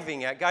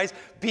driving at. Guys,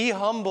 be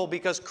humble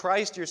because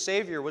Christ, your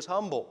Savior, was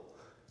humble.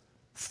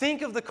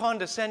 Think of the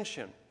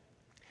condescension.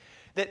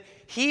 That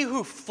he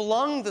who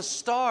flung the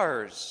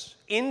stars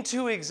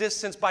into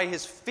existence by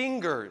his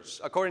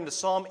fingers, according to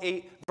Psalm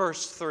 8,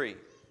 verse 3.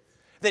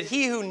 That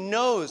he who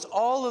knows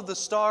all of the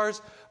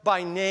stars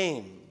by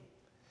name.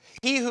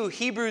 He who,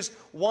 Hebrews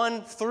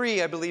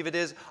 1:3, I believe it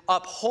is,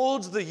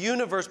 upholds the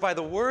universe by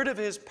the word of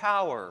his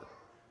power.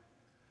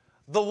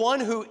 The one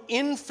who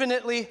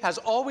infinitely has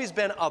always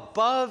been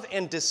above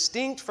and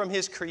distinct from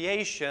his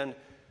creation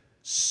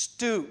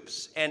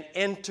stoops and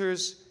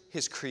enters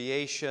his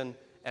creation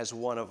as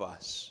one of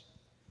us.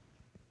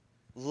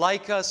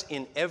 Like us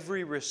in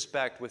every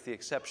respect with the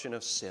exception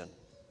of sin.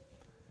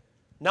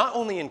 Not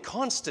only in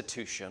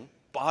constitution,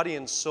 body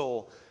and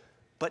soul,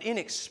 but in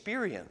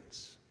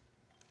experience.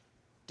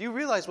 Do you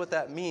realize what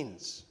that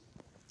means?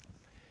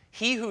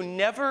 He who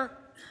never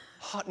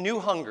knew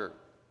hunger,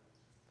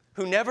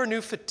 who never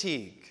knew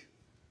fatigue,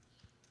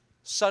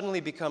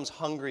 suddenly becomes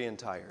hungry and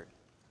tired.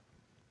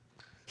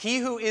 He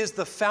who is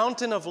the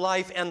fountain of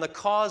life and the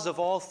cause of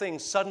all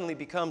things suddenly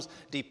becomes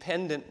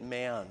dependent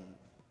man.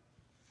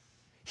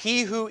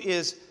 He who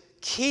is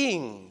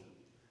king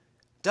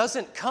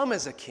doesn't come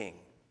as a king.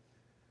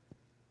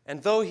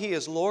 And though he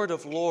is Lord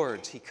of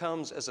lords, he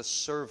comes as a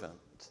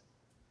servant.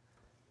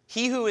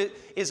 He who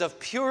is of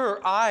purer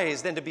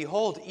eyes than to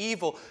behold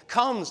evil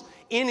comes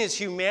in his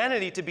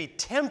humanity to be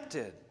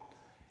tempted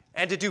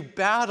and to do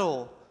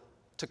battle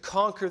to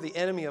conquer the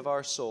enemy of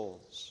our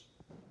souls.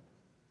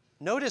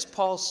 Notice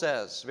Paul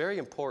says, very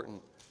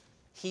important,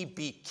 he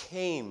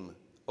became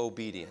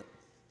obedient.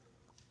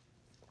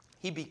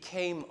 He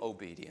became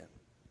obedient.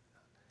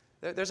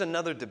 There's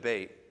another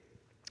debate,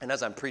 and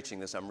as I'm preaching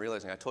this, I'm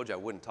realizing I told you I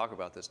wouldn't talk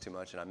about this too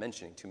much, and I'm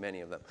mentioning too many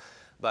of them.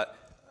 But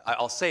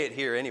I'll say it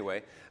here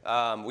anyway.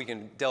 We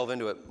can delve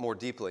into it more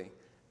deeply.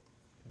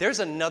 There's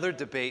another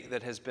debate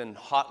that has been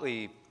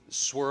hotly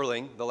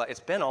swirling. It's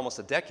been almost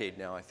a decade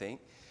now, I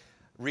think,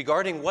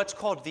 regarding what's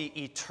called the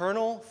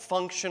eternal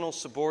functional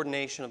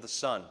subordination of the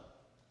Son.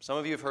 Some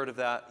of you have heard of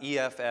that.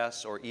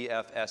 EFS or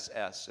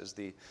EFSS is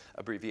the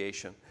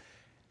abbreviation.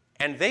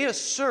 And they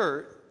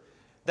assert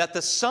that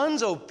the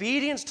Son's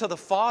obedience to the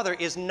Father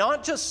is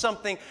not just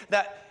something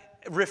that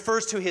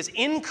refers to his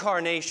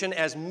incarnation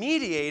as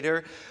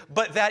mediator,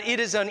 but that it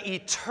is an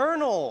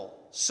eternal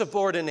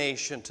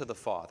subordination to the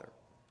Father.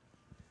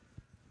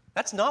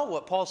 That's not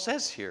what Paul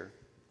says here.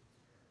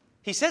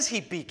 He says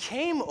he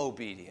became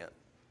obedient.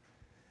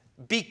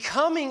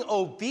 Becoming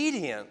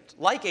obedient,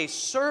 like a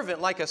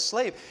servant, like a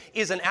slave,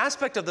 is an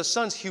aspect of the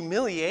Son's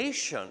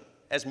humiliation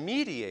as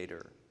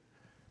mediator.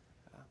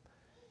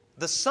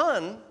 The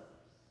Son,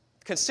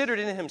 considered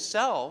in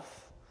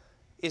himself,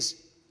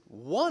 is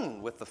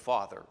one with the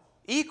Father,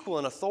 equal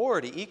in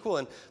authority, equal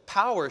in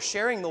power,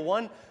 sharing the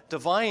one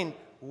divine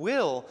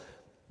will.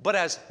 But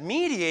as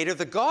mediator,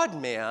 the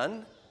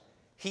God-man,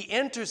 he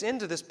enters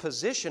into this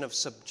position of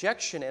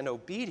subjection and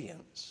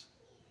obedience.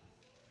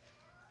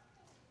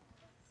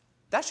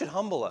 That should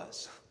humble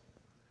us.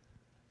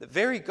 The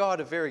very God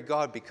of very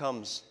God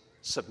becomes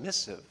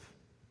submissive,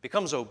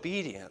 becomes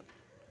obedient.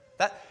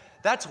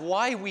 That's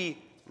why we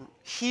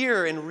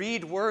hear and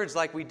read words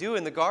like we do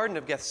in the Garden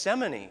of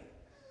Gethsemane.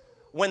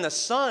 When the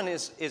Son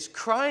is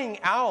crying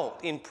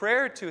out in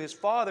prayer to his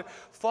Father,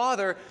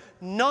 Father,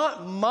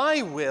 not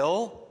my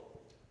will,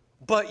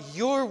 but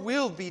your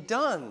will be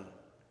done.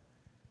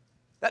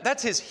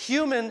 That's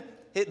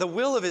the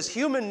will of his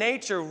human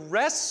nature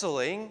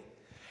wrestling.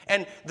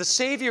 And the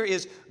Savior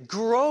is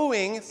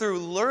growing through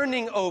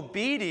learning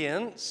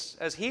obedience,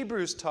 as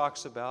Hebrews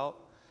talks about,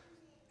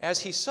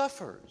 as he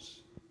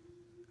suffers.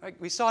 Right?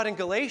 We saw it in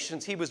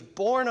Galatians. He was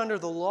born under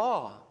the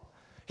law.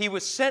 He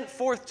was sent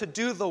forth to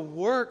do the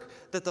work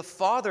that the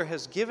Father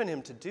has given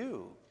him to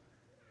do.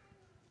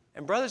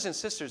 And brothers and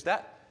sisters,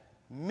 that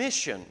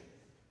mission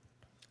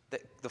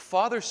that the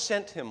Father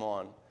sent him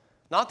on,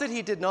 not that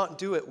he did not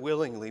do it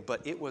willingly,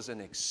 but it was an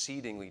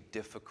exceedingly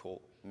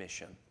difficult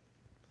mission.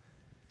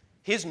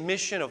 His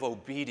mission of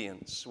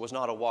obedience was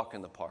not a walk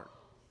in the park.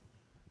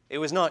 It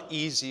was not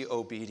easy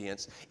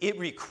obedience. It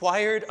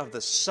required of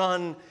the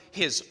Son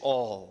his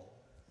all.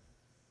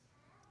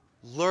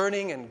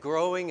 Learning and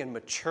growing and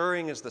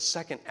maturing as the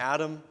second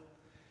Adam,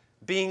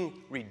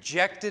 being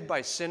rejected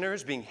by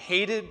sinners, being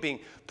hated, being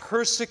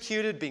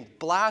persecuted, being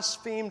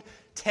blasphemed,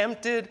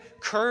 tempted,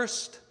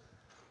 cursed,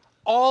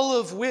 all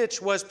of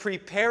which was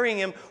preparing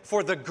him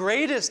for the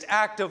greatest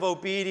act of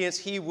obedience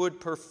he would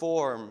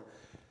perform,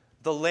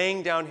 the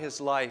laying down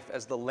his life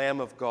as the Lamb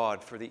of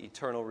God for the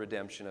eternal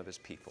redemption of his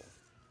people.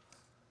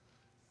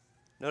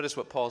 Notice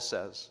what Paul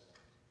says.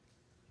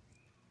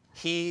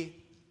 He,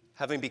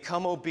 having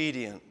become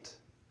obedient,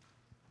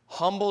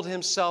 humbled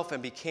himself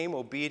and became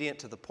obedient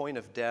to the point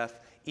of death,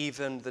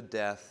 even the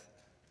death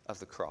of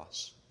the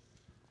cross.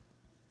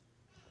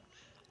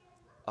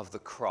 Of the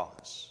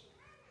cross.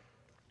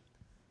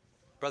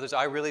 Brothers,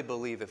 I really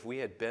believe if we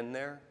had been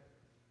there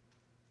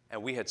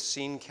and we had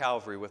seen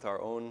Calvary with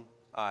our own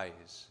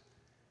eyes,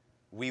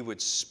 we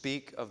would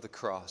speak of the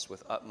cross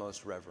with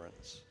utmost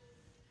reverence.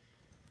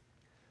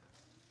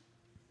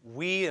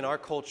 We in our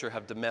culture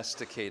have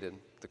domesticated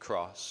the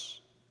cross.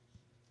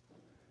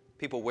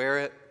 People wear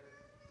it.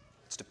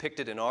 It's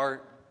depicted in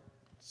art.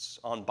 It's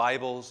on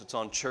Bibles. It's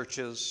on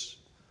churches.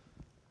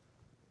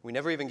 We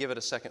never even give it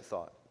a second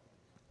thought.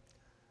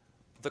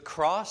 The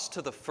cross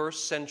to the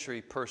first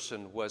century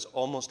person was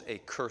almost a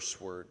curse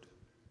word,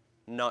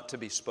 not to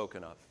be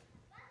spoken of.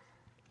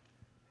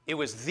 It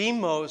was the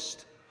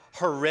most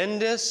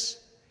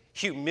horrendous,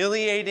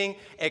 humiliating,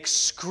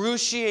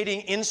 excruciating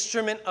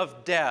instrument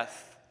of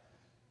death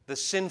the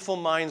sinful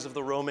minds of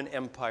the Roman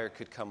Empire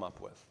could come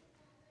up with,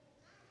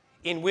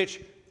 in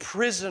which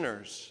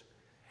prisoners,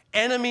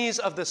 enemies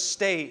of the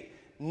state,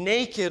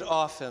 naked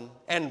often,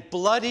 and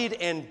bloodied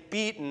and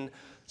beaten,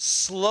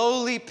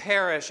 slowly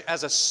perish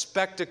as a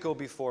spectacle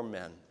before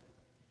men.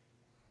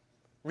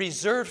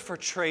 Reserved for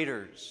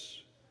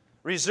traitors,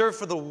 reserved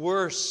for the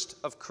worst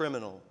of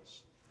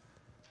criminals.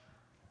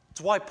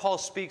 It's why Paul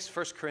speaks,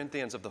 1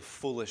 Corinthians, of the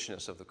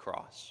foolishness of the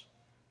cross.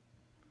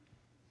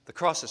 The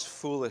cross is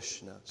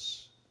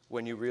foolishness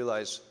when you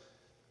realize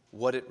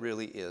what it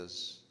really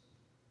is.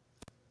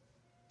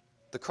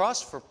 The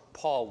cross for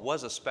Paul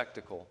was a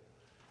spectacle,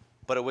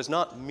 but it was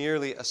not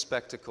merely a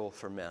spectacle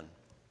for men.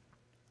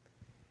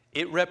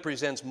 It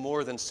represents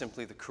more than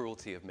simply the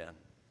cruelty of men.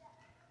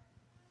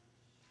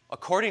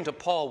 According to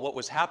Paul, what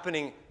was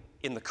happening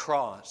in the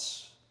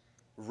cross,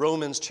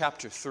 Romans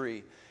chapter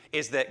 3,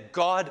 is that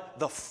God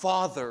the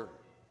Father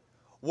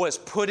was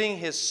putting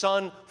his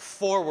Son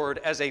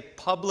forward as a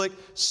public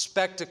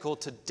spectacle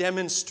to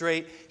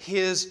demonstrate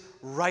his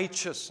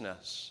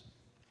righteousness.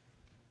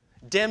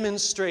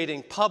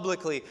 Demonstrating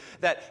publicly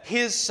that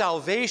his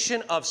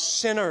salvation of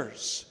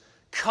sinners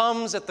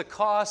comes at the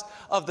cost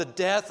of the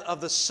death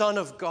of the Son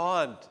of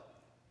God.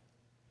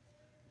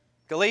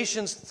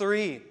 Galatians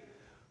 3,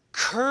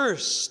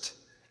 cursed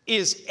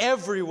is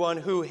everyone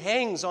who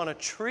hangs on a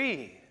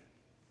tree.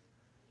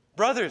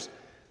 Brothers,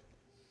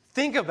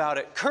 think about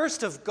it.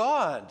 Cursed of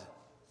God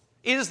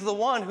is the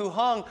one who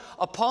hung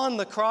upon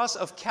the cross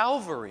of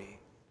Calvary.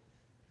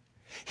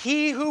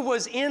 He who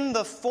was in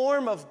the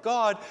form of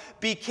God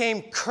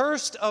became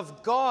cursed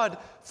of God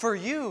for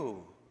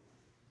you.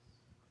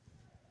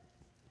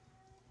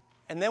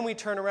 And then we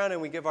turn around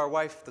and we give our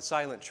wife the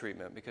silent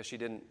treatment because she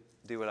didn't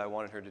do what I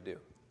wanted her to do.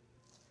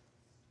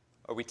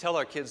 Or we tell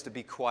our kids to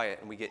be quiet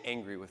and we get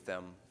angry with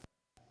them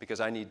because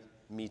I need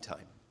me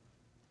time.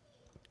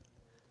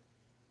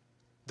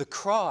 The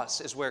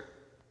cross is where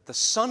the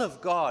Son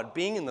of God,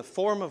 being in the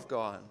form of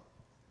God,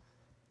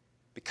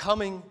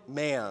 becoming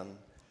man,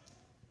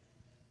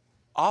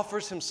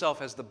 offers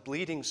himself as the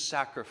bleeding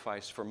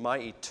sacrifice for my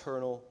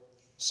eternal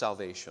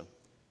salvation.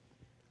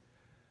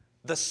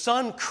 The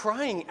Son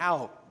crying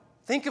out,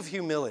 think of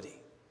humility.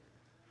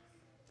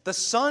 The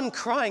Son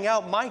crying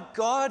out, my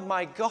God,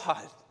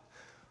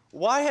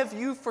 why have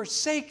you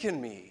forsaken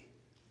me?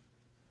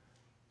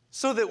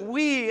 So that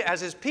we,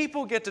 as his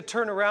people, get to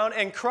turn around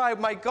and cry,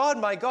 my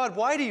God,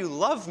 why do you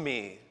love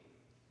me?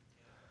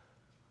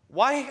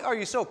 Why are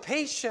you so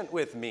patient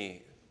with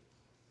me?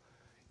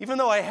 Even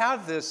though I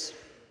have this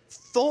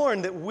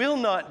thorn that will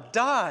not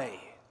die,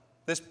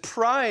 this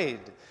pride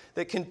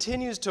that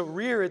continues to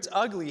rear its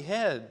ugly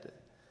head.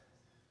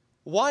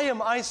 Why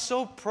am I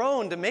so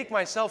prone to make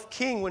myself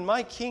king when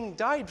my king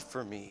died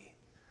for me?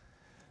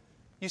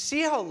 You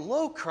see how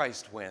low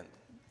Christ went.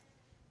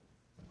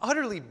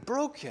 Utterly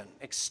broken,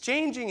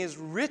 exchanging his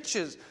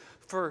riches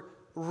for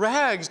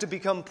rags to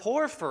become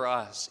poor for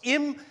us.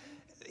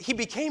 He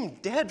became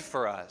dead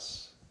for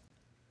us.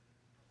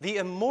 The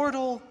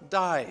immortal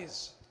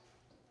dies.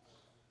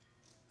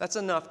 That's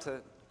enough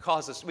to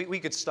cause us. We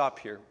could stop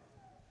here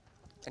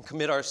and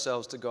commit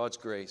ourselves to God's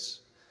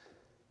grace.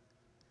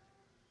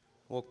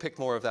 We'll pick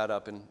more of that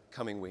up in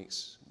coming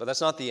weeks. But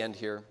that's not the end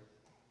here.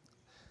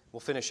 We'll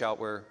finish out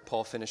where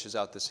Paul finishes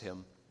out this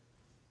hymn.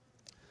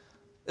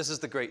 This is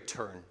the great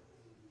turn.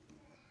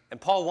 And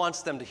Paul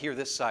wants them to hear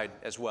this side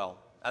as well,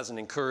 as an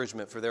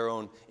encouragement for their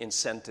own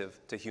incentive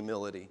to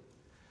humility.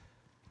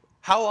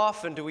 How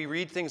often do we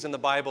read things in the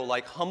Bible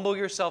like, humble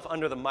yourself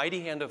under the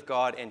mighty hand of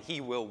God and he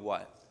will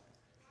what?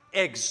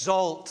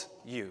 Exalt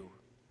you.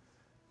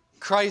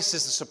 Christ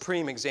is the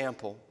supreme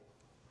example.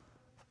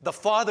 The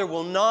Father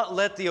will not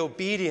let the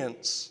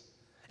obedience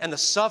and the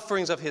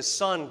sufferings of his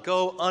Son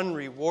go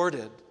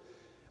unrewarded.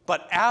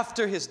 But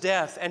after his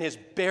death and his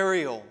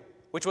burial,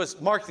 which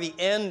marked the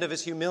end of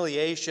his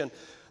humiliation,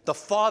 the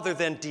Father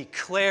then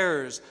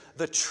declares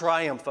the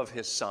triumph of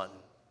his Son,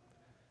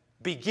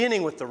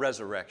 beginning with the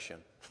resurrection.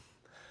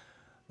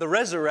 The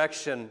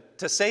resurrection,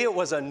 to say it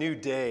was a new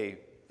day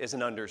is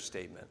an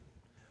understatement.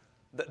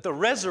 The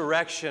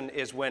resurrection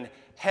is when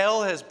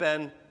hell has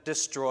been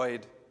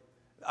destroyed,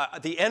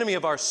 the enemy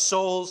of our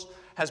souls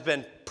has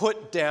been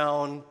put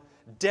down,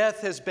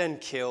 death has been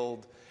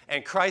killed,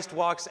 and Christ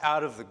walks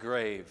out of the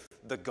grave,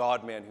 the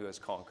God-man who has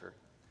conquered.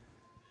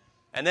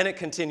 And then it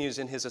continues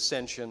in his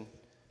ascension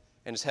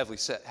and his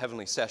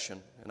heavenly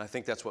session. And I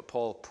think that's what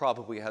Paul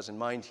probably has in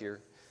mind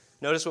here.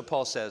 Notice what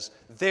Paul says.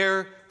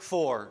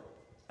 Therefore,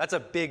 that's a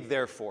big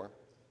therefore.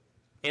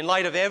 In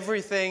light of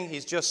everything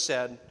he's just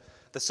said,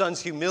 the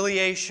Son's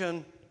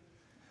humiliation,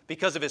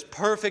 because of his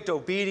perfect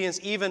obedience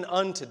even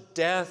unto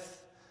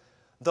death,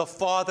 the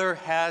Father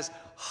has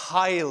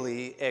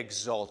highly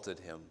exalted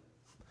him.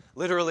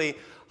 Literally,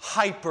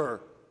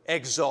 hyper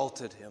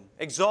exalted him.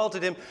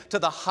 Exalted him to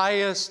the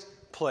highest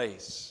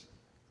place.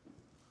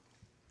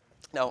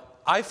 Now,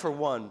 I, for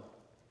one,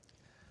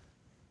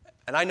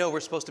 and I know we're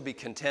supposed to be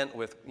content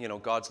with,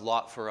 God's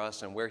lot for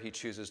us and where he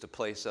chooses to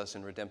place us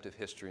in redemptive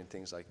history and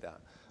things like that.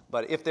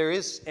 But if there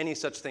is any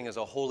such thing as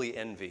a holy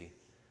envy,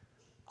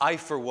 I,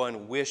 for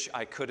one, wish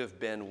I could have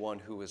been one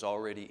who was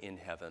already in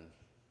heaven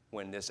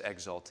when this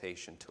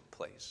exaltation took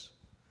place,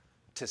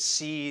 to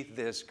see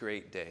this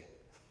great day.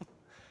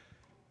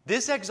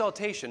 This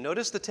exaltation,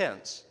 notice the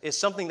tense, is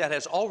something that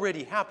has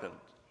already happened.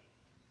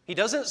 He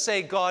doesn't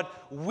say God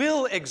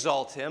will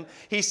exalt him.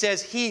 He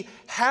says he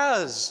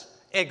has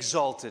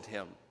exalted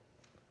him.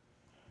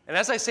 And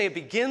as I say, it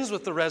begins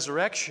with the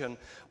resurrection,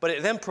 but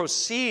it then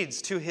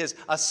proceeds to his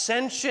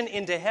ascension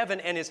into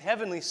heaven and his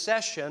heavenly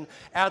session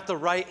at the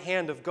right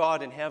hand of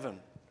God in heaven.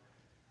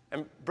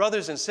 And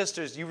brothers and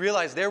sisters, you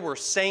realize there were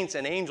saints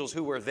and angels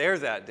who were there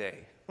that day.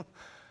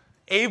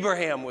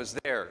 Abraham was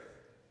there.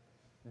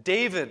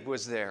 David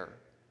was there.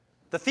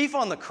 The thief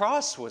on the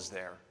cross was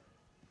there.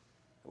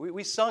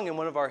 We sung in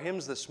one of our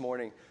hymns this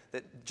morning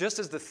that just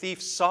as the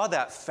thief saw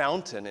that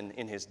fountain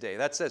in his day,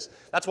 that's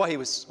why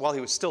while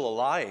he was still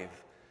alive.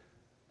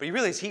 But you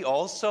realize he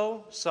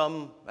also,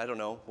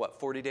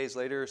 40 days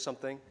later or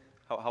something?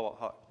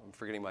 I'm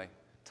forgetting my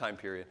time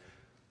period.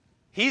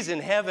 He's in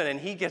heaven and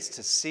he gets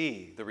to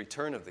see the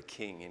return of the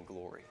King in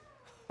glory.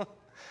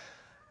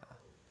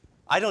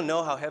 I don't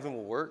know how heaven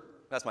will work.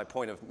 That's my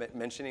point of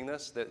mentioning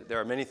this. That there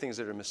are many things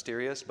that are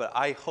mysterious, but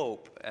I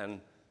hope,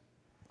 and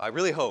I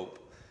really hope,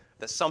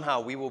 that somehow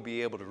we will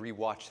be able to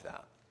rewatch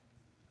that.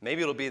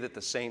 Maybe it'll be that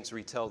the saints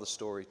retell the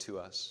story to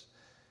us.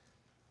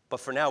 But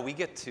for now, we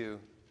get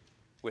to,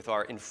 with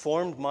our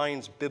informed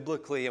minds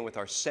biblically and with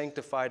our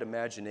sanctified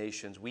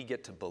imaginations, we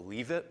get to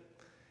believe it,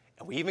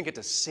 and we even get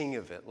to sing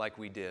of it like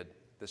we did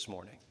this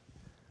morning.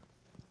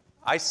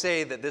 I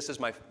say that this is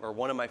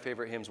one of my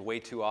favorite hymns way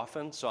too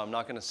often, so I'm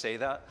not going to say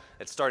that.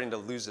 It's starting to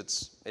lose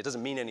it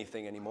doesn't mean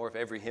anything anymore if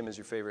every hymn is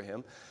your favorite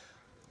hymn.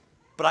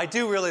 But I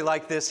do really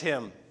like this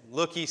hymn,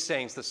 Look ye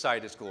saints, the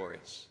sight is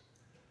glorious.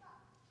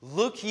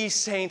 Look ye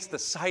saints, the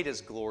sight is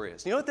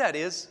glorious. You know what that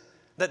is?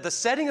 That the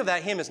setting of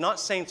that hymn is not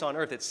saints on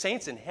earth, it's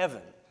saints in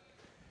heaven.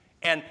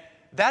 And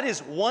that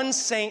is one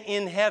saint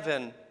in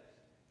heaven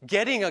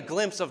getting a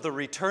glimpse of the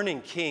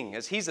returning King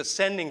as he's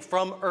ascending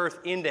from earth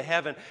into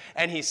heaven.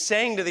 And he's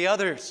saying to the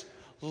others,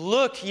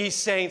 look ye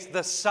saints,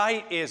 the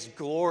sight is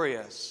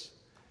glorious.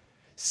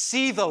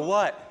 See the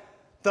what?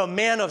 The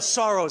man of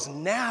sorrows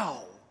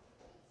now.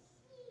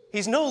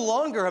 He's no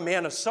longer a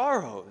man of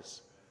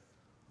sorrows.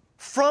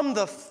 From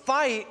the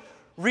fight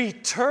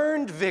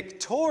returned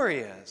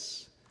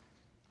victorious.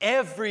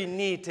 Every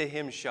knee to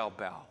him shall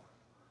bow.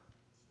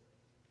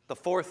 The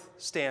fourth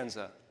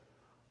stanza.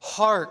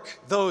 Hark,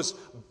 those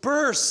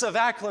bursts of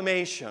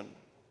acclamation.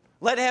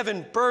 Let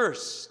heaven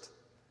burst.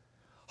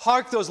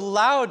 Hark, those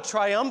loud,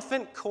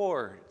 triumphant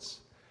chords.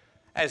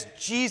 As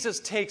Jesus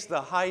takes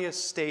the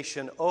highest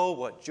station, oh,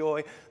 what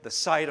joy the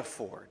sight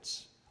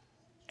affords.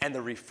 And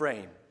the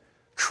refrain,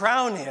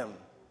 crown him,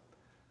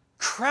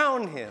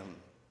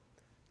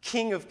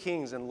 King of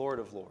kings and Lord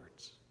of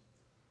lords.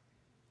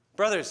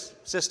 Brothers,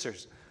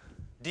 sisters,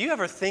 do you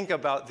ever think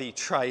about the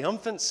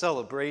triumphant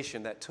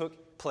celebration that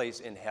took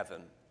place in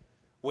heaven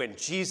when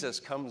Jesus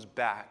comes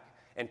back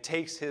and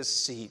takes his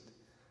seat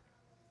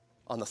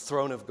on the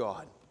throne of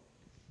God?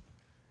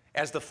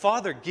 As the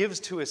Father gives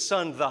to his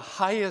Son the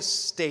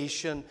highest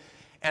station,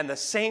 and the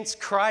saints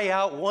cry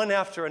out one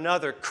after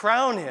another,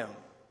 crown him,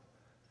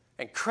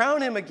 and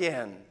crown him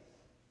again,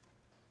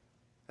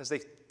 as they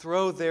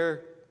throw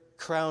their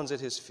crowns at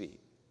his feet.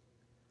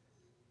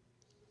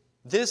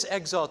 This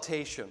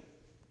exaltation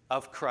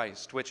of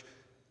Christ, which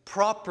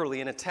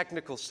properly, in a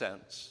technical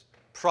sense,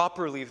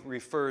 properly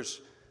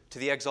refers to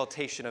the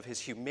exaltation of his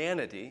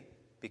humanity,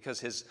 because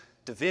his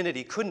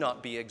divinity could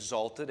not be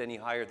exalted any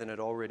higher than it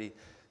already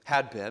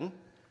had been.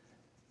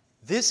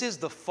 This is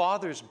the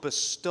Father's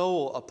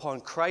bestowal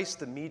upon Christ,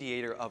 the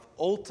mediator, of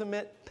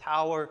ultimate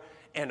power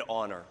and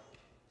honor.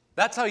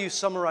 That's how you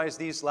summarize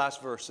these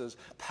last verses.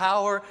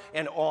 Power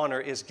and honor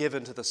is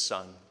given to the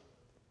Son.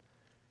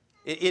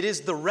 It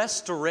is the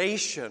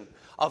restoration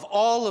of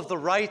all of the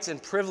rights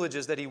and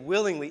privileges that he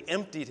willingly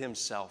emptied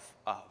himself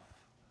of.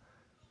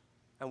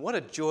 And what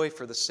a joy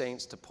for the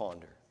saints to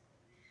ponder.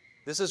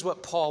 This is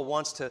what Paul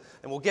wants to,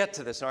 and we'll get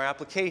to this in our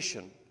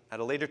application at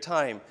a later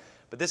time,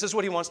 but this is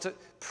what he wants to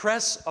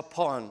press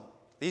upon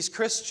these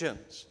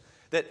Christians,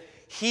 that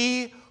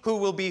he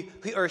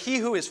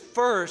who is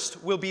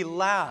first will be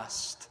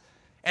last,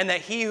 and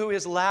that he who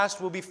is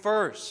last will be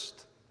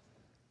first.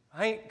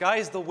 Right?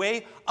 Guys, the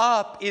way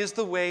up is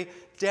the way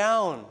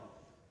down.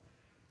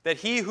 That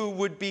he who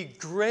would be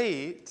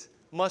great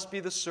must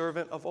be the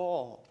servant of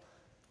all.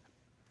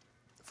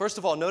 First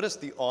of all, notice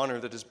the honor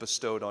that is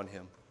bestowed on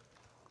him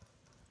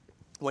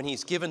when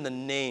he's given the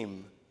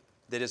name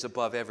that is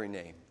above every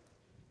name.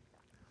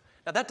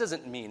 Now that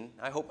doesn't mean,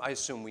 I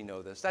assume we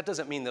know this, that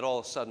doesn't mean that all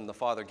of a sudden the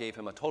Father gave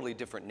him a totally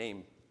different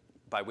name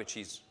by which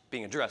he's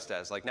being addressed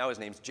as. Like now his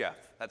name's Jeff.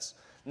 That's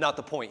not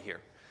the point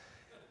here.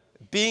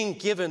 Being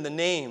given the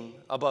name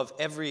above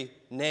every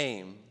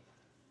name,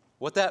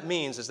 what that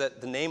means is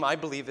that the name, I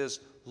believe, is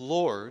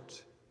Lord.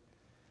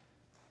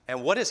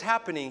 And what is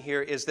happening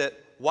here is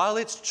that while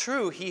it's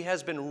true he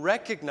has been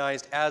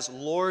recognized as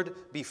Lord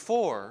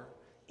before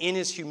in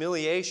his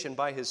humiliation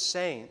by his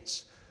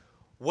saints,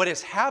 what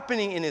is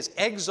happening in his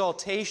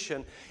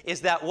exaltation is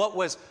that what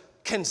was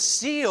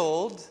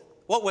concealed,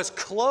 what was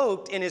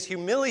cloaked in his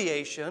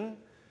humiliation,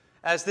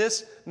 as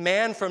this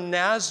man from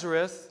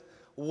Nazareth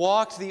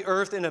walked the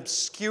earth in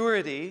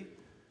obscurity,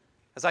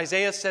 as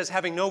Isaiah says,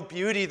 having no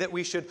beauty that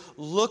we should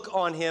look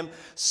on him,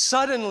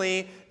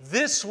 suddenly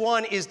this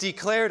one is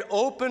declared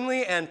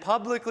openly and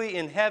publicly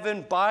in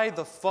heaven by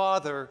the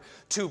Father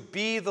to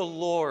be the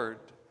Lord,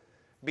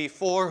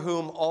 before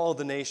whom all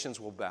the nations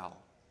will bow.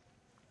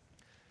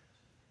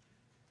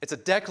 It's a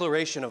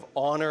declaration of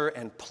honor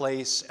and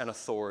place and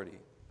authority.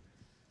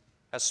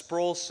 As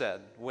Sproul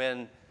said,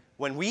 when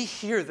we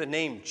hear the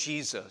name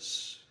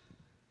Jesus,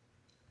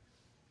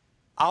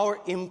 our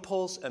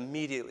impulse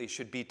immediately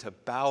should be to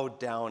bow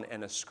down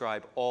and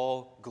ascribe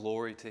all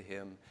glory to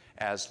him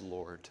as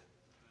Lord,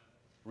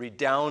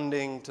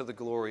 redounding to the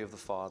glory of the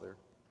Father.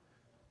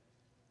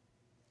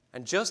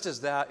 And just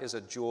as that is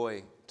a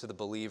joy to the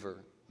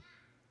believer,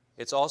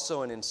 it's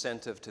also an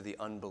incentive to the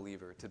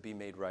unbeliever to be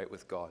made right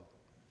with God.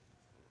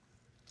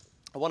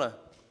 I want to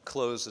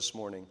close this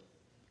morning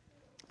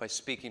by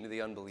speaking to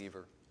the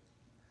unbeliever.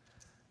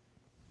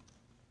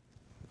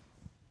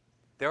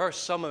 There are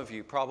some of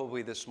you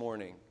probably this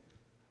morning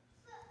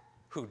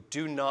who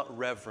do not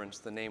reverence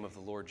the name of the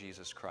Lord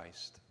Jesus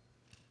Christ.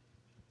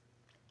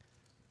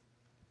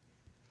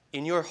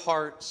 In your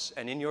hearts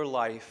and in your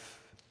life,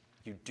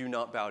 you do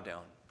not bow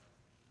down.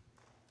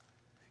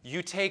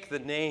 You take the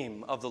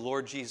name of the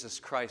Lord Jesus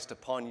Christ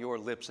upon your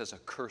lips as a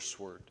curse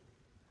word,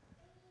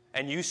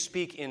 and you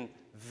speak in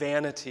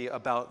vanity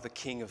about the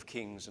King of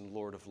Kings and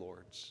Lord of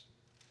Lords.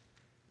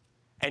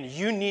 And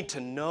you need to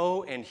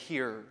know and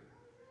hear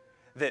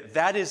that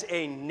that is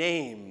a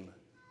name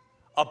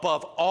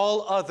above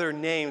all other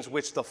names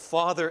which the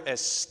Father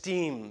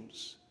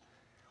esteems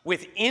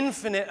with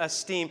infinite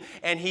esteem,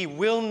 and he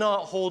will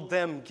not hold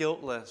them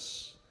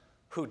guiltless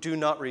who do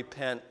not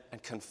repent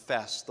and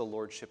confess the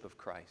lordship of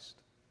Christ.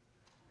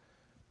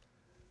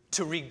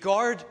 To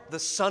regard the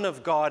Son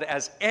of God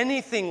as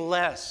anything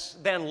less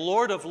than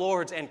Lord of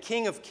Lords and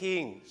King of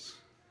Kings,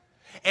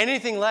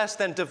 anything less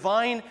than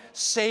divine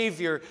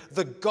Savior,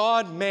 the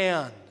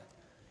God-man,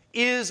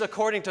 is,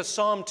 according to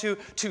Psalm 2,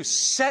 to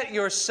set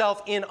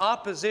yourself in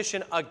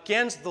opposition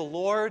against the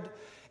Lord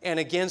and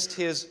against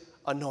his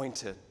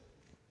anointed.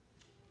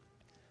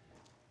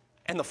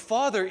 And the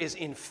Father is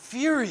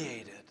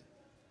infuriated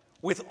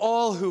with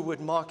all who would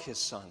mock his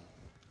Son.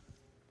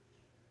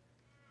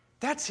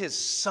 That's his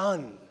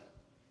Son.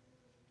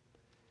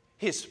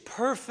 His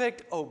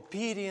perfect,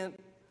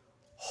 obedient,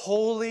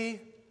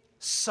 holy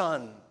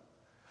Son,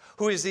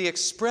 who is the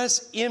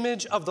express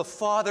image of the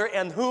Father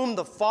and whom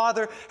the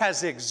Father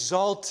has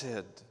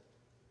exalted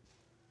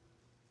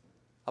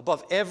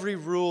above every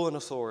rule and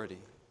authority.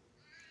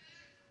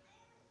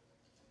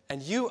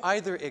 And you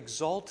either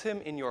exalt him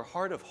in your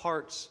heart of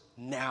hearts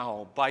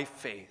now by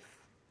faith,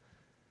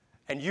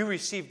 and you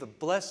receive the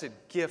blessed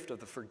gift of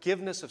the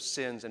forgiveness of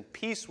sins and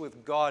peace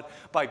with God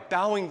by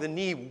bowing the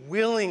knee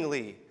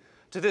willingly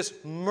to this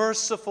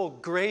merciful,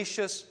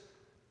 gracious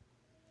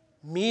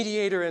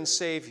mediator and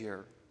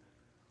Savior,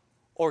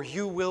 or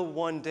you will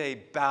one day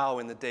bow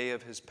in the day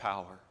of his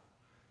power,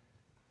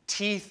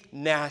 teeth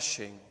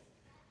gnashing,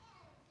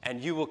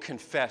 and you will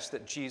confess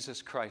that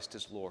Jesus Christ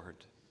is Lord,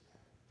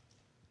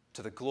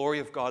 to the glory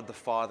of God the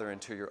Father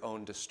and to your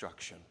own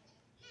destruction.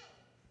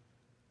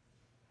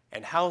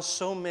 And how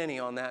so many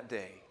on that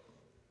day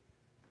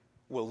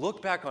will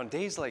look back on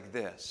days like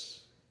this,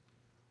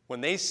 when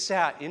they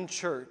sat in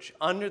church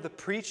under the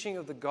preaching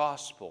of the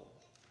gospel,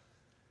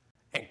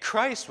 and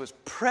Christ was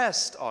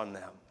pressed on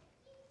them.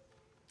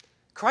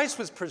 Christ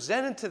was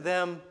presented to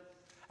them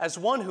as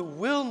one who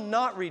will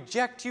not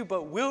reject you,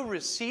 but will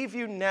receive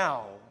you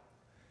now,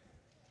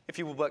 if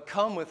you will but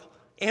come with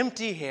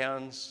empty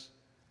hands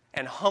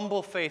and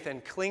humble faith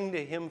and cling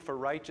to Him for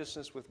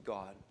righteousness with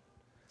God.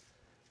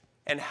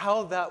 And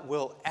how that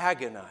will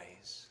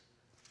agonize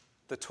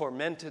the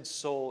tormented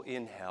soul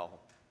in hell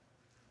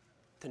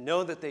to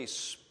know that they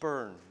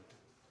spurned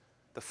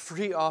the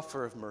free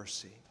offer of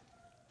mercy.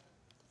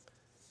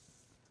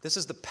 This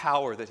is the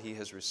power that he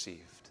has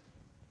received.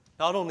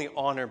 Not only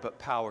honor, but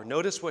power.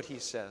 Notice what he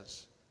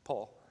says,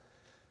 Paul.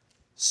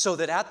 So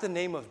that at the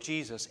name of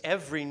Jesus,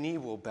 every knee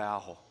will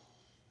bow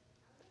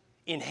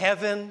in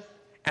heaven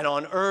and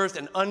on earth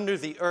and under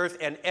the earth,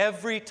 and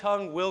every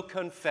tongue will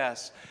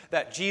confess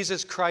that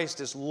Jesus Christ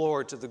is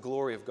Lord to the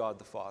glory of God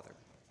the Father.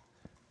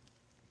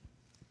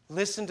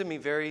 Listen to me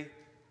very,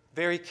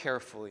 very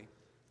carefully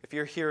if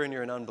you're here and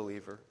you're an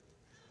unbeliever.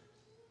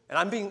 And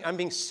I'm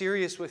being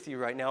serious with you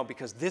right now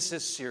because this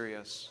is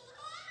serious.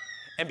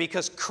 And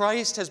because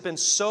Christ has been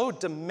so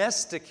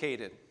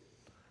domesticated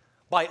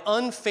by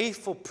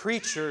unfaithful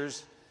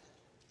preachers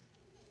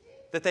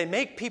that they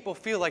make people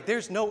feel like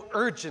there's no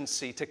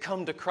urgency to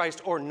come to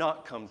Christ or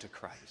not come to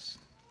Christ.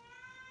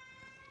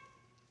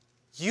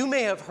 You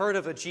may have heard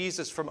of a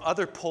Jesus from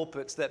other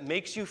pulpits that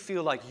makes you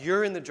feel like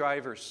you're in the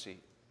driver's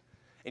seat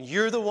and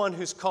you're the one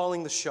who's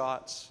calling the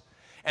shots,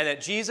 and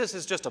that Jesus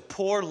is just a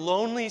poor,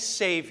 lonely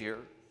Savior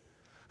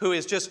who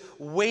is just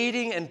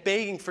waiting and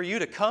begging for you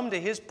to come to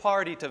His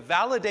party to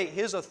validate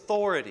His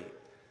authority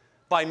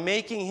by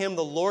making Him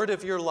the Lord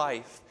of your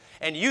life.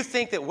 And you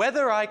think that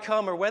whether I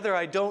come or whether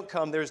I don't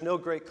come, there's no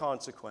great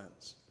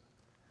consequence.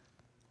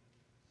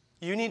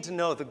 You need to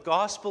know the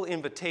gospel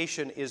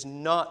invitation is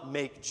not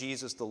make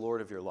Jesus the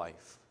Lord of your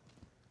life.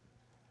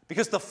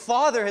 Because the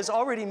Father has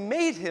already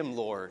made Him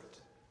Lord.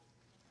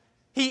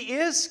 He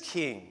is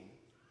King.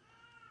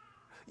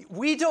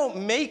 We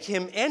don't make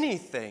Him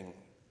anything.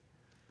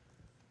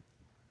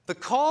 The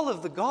call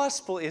of the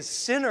gospel is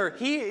sinner.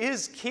 He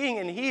is King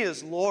and He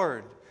is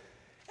Lord.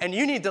 And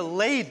you need to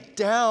lay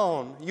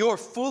down your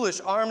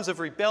foolish arms of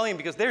rebellion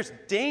because there's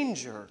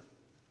danger.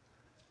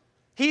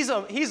 He's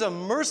a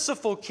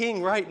merciful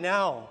King right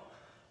now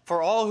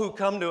for all who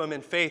come to Him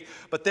in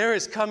faith. But there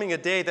is coming a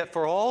day that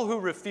for all who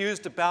refuse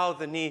to bow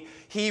the knee,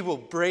 He will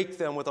break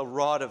them with a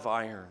rod of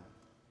iron.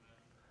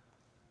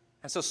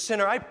 And so,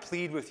 sinner, I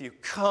plead with you,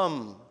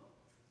 come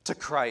to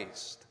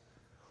Christ.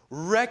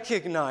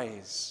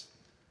 Recognize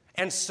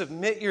and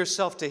submit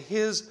yourself to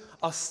His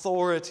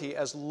authority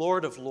as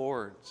Lord of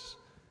Lords.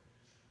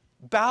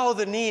 Bow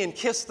the knee and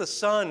kiss the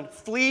Son.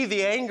 Flee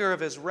the anger of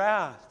His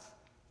wrath.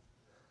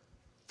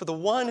 For the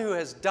one who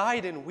has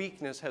died in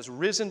weakness has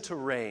risen to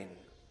reign,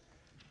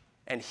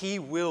 and He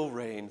will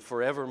reign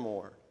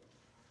forevermore.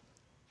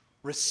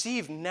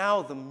 Receive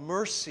now the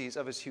mercies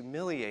of His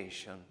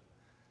humiliation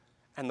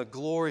and the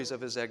glories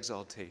of His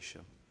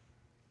exaltation.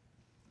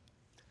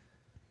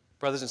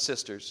 Brothers and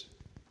sisters,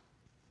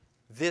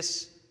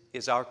 this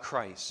is our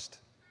Christ.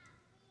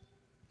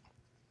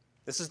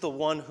 This is the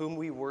one whom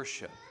we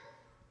worship.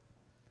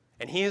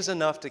 And He is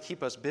enough to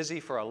keep us busy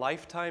for a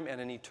lifetime and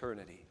an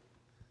eternity.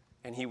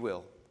 And He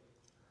will.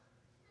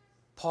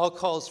 Paul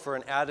calls for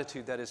an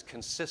attitude that is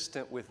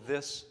consistent with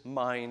this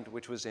mind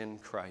which was in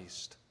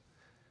Christ.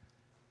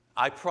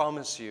 I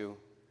promise you,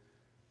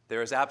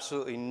 there is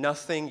absolutely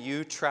nothing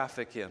you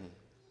traffic in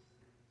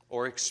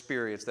or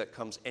experience that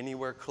comes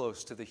anywhere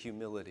close to the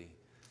humility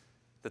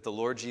that the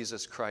Lord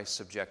Jesus Christ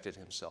subjected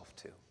Himself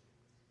to.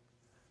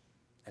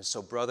 And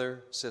so,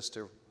 brother,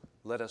 sister,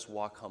 let us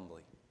walk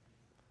humbly.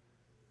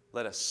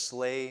 Let us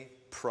slay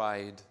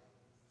pride.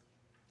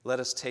 Let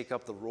us take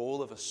up the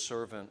role of a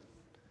servant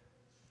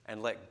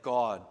and let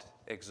God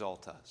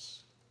exalt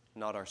us,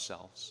 not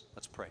ourselves.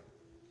 Let's pray.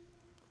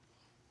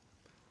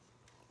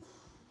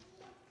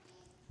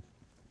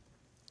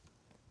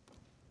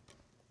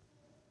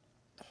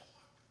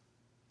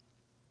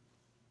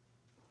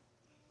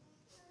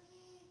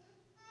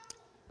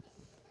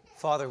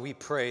 Father, we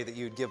pray that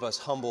you'd give us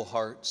humble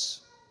hearts.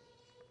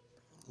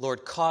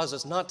 Lord, cause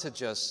us not to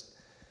just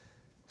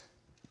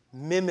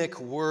mimic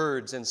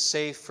words and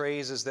say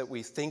phrases that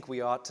we think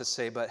we ought to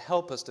say, but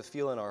help us to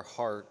feel in our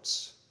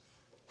hearts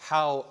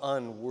how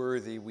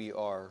unworthy we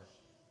are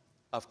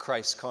of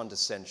Christ's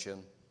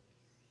condescension.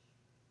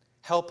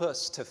 Help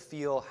us to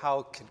feel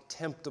how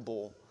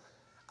contemptible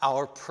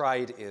our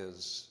pride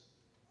is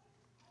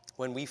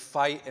when we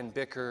fight and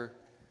bicker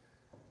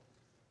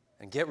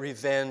and get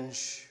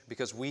revenge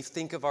because we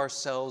think of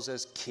ourselves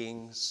as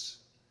kings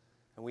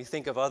and we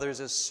think of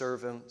others as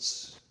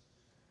servants.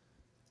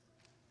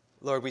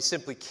 Lord, we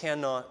simply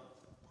cannot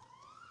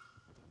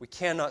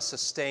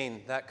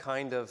sustain that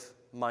kind of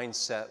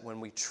mindset when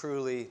we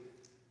truly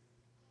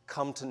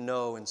come to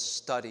know and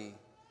study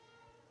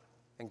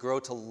and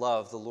grow to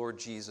love the Lord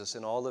Jesus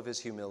in all of His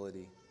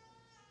humility.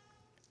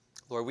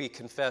 Lord, we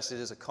confess it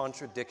is a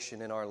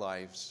contradiction in our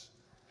lives,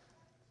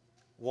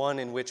 one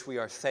in which we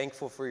are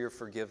thankful for your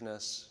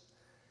forgiveness,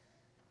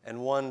 and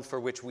one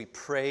for which we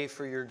pray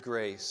for your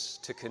grace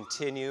to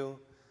continue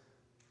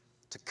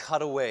to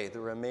cut away the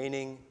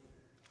remaining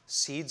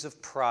seeds of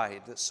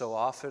pride that so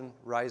often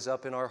rise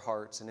up in our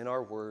hearts and in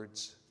our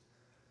words,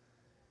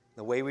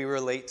 the way we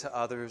relate to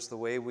others, the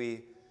way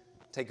we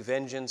take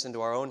vengeance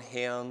into our own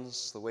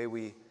hands, the way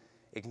we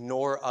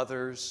ignore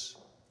others.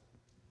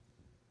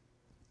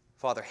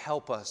 Father,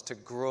 help us to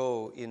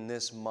grow in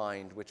this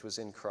mind which was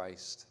in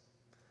Christ.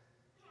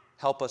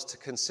 Help us to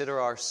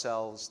consider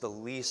ourselves the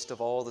least of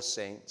all the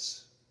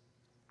saints.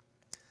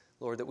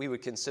 Lord, that we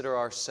would consider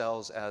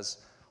ourselves as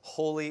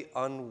wholly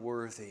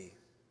unworthy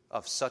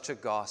of such a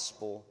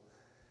gospel,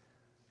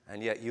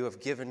 and yet you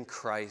have given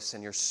Christ,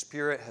 and your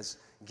Spirit has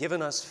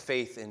given us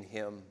faith in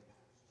him.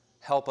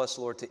 Help us,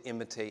 Lord, to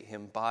imitate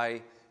him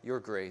by your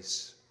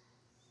grace.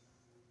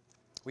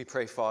 We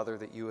pray, Father,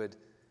 that you would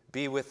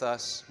be with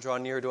us, draw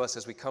near to us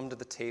as we come to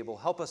the table.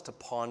 Help us to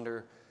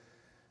ponder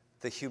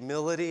the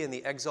humility and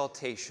the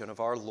exaltation of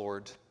our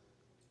Lord,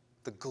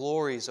 the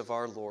glories of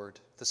our Lord,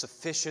 the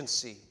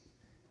sufficiency.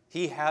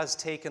 He has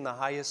taken the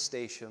highest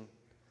station.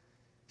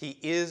 He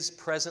is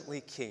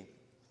presently King.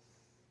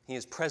 He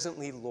is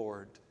presently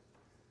Lord.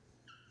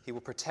 He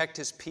will protect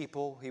his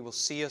people. He will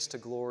see us to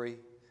glory.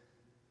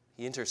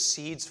 He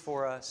intercedes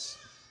for us.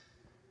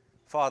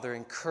 Father,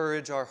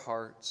 encourage our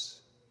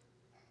hearts.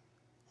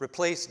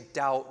 Replace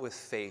doubt with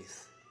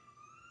faith.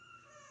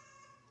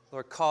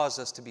 Lord, cause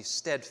us to be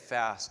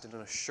steadfast in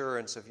an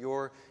assurance of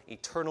your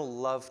eternal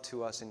love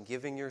to us in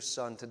giving your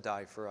Son to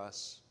die for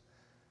us,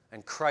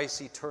 and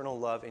Christ's eternal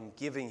love in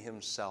giving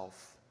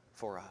himself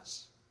for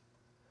us.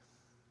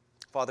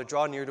 Father,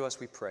 draw near to us,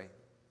 we pray.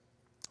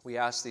 We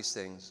ask these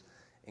things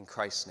in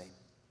Christ's name.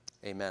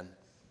 Amen.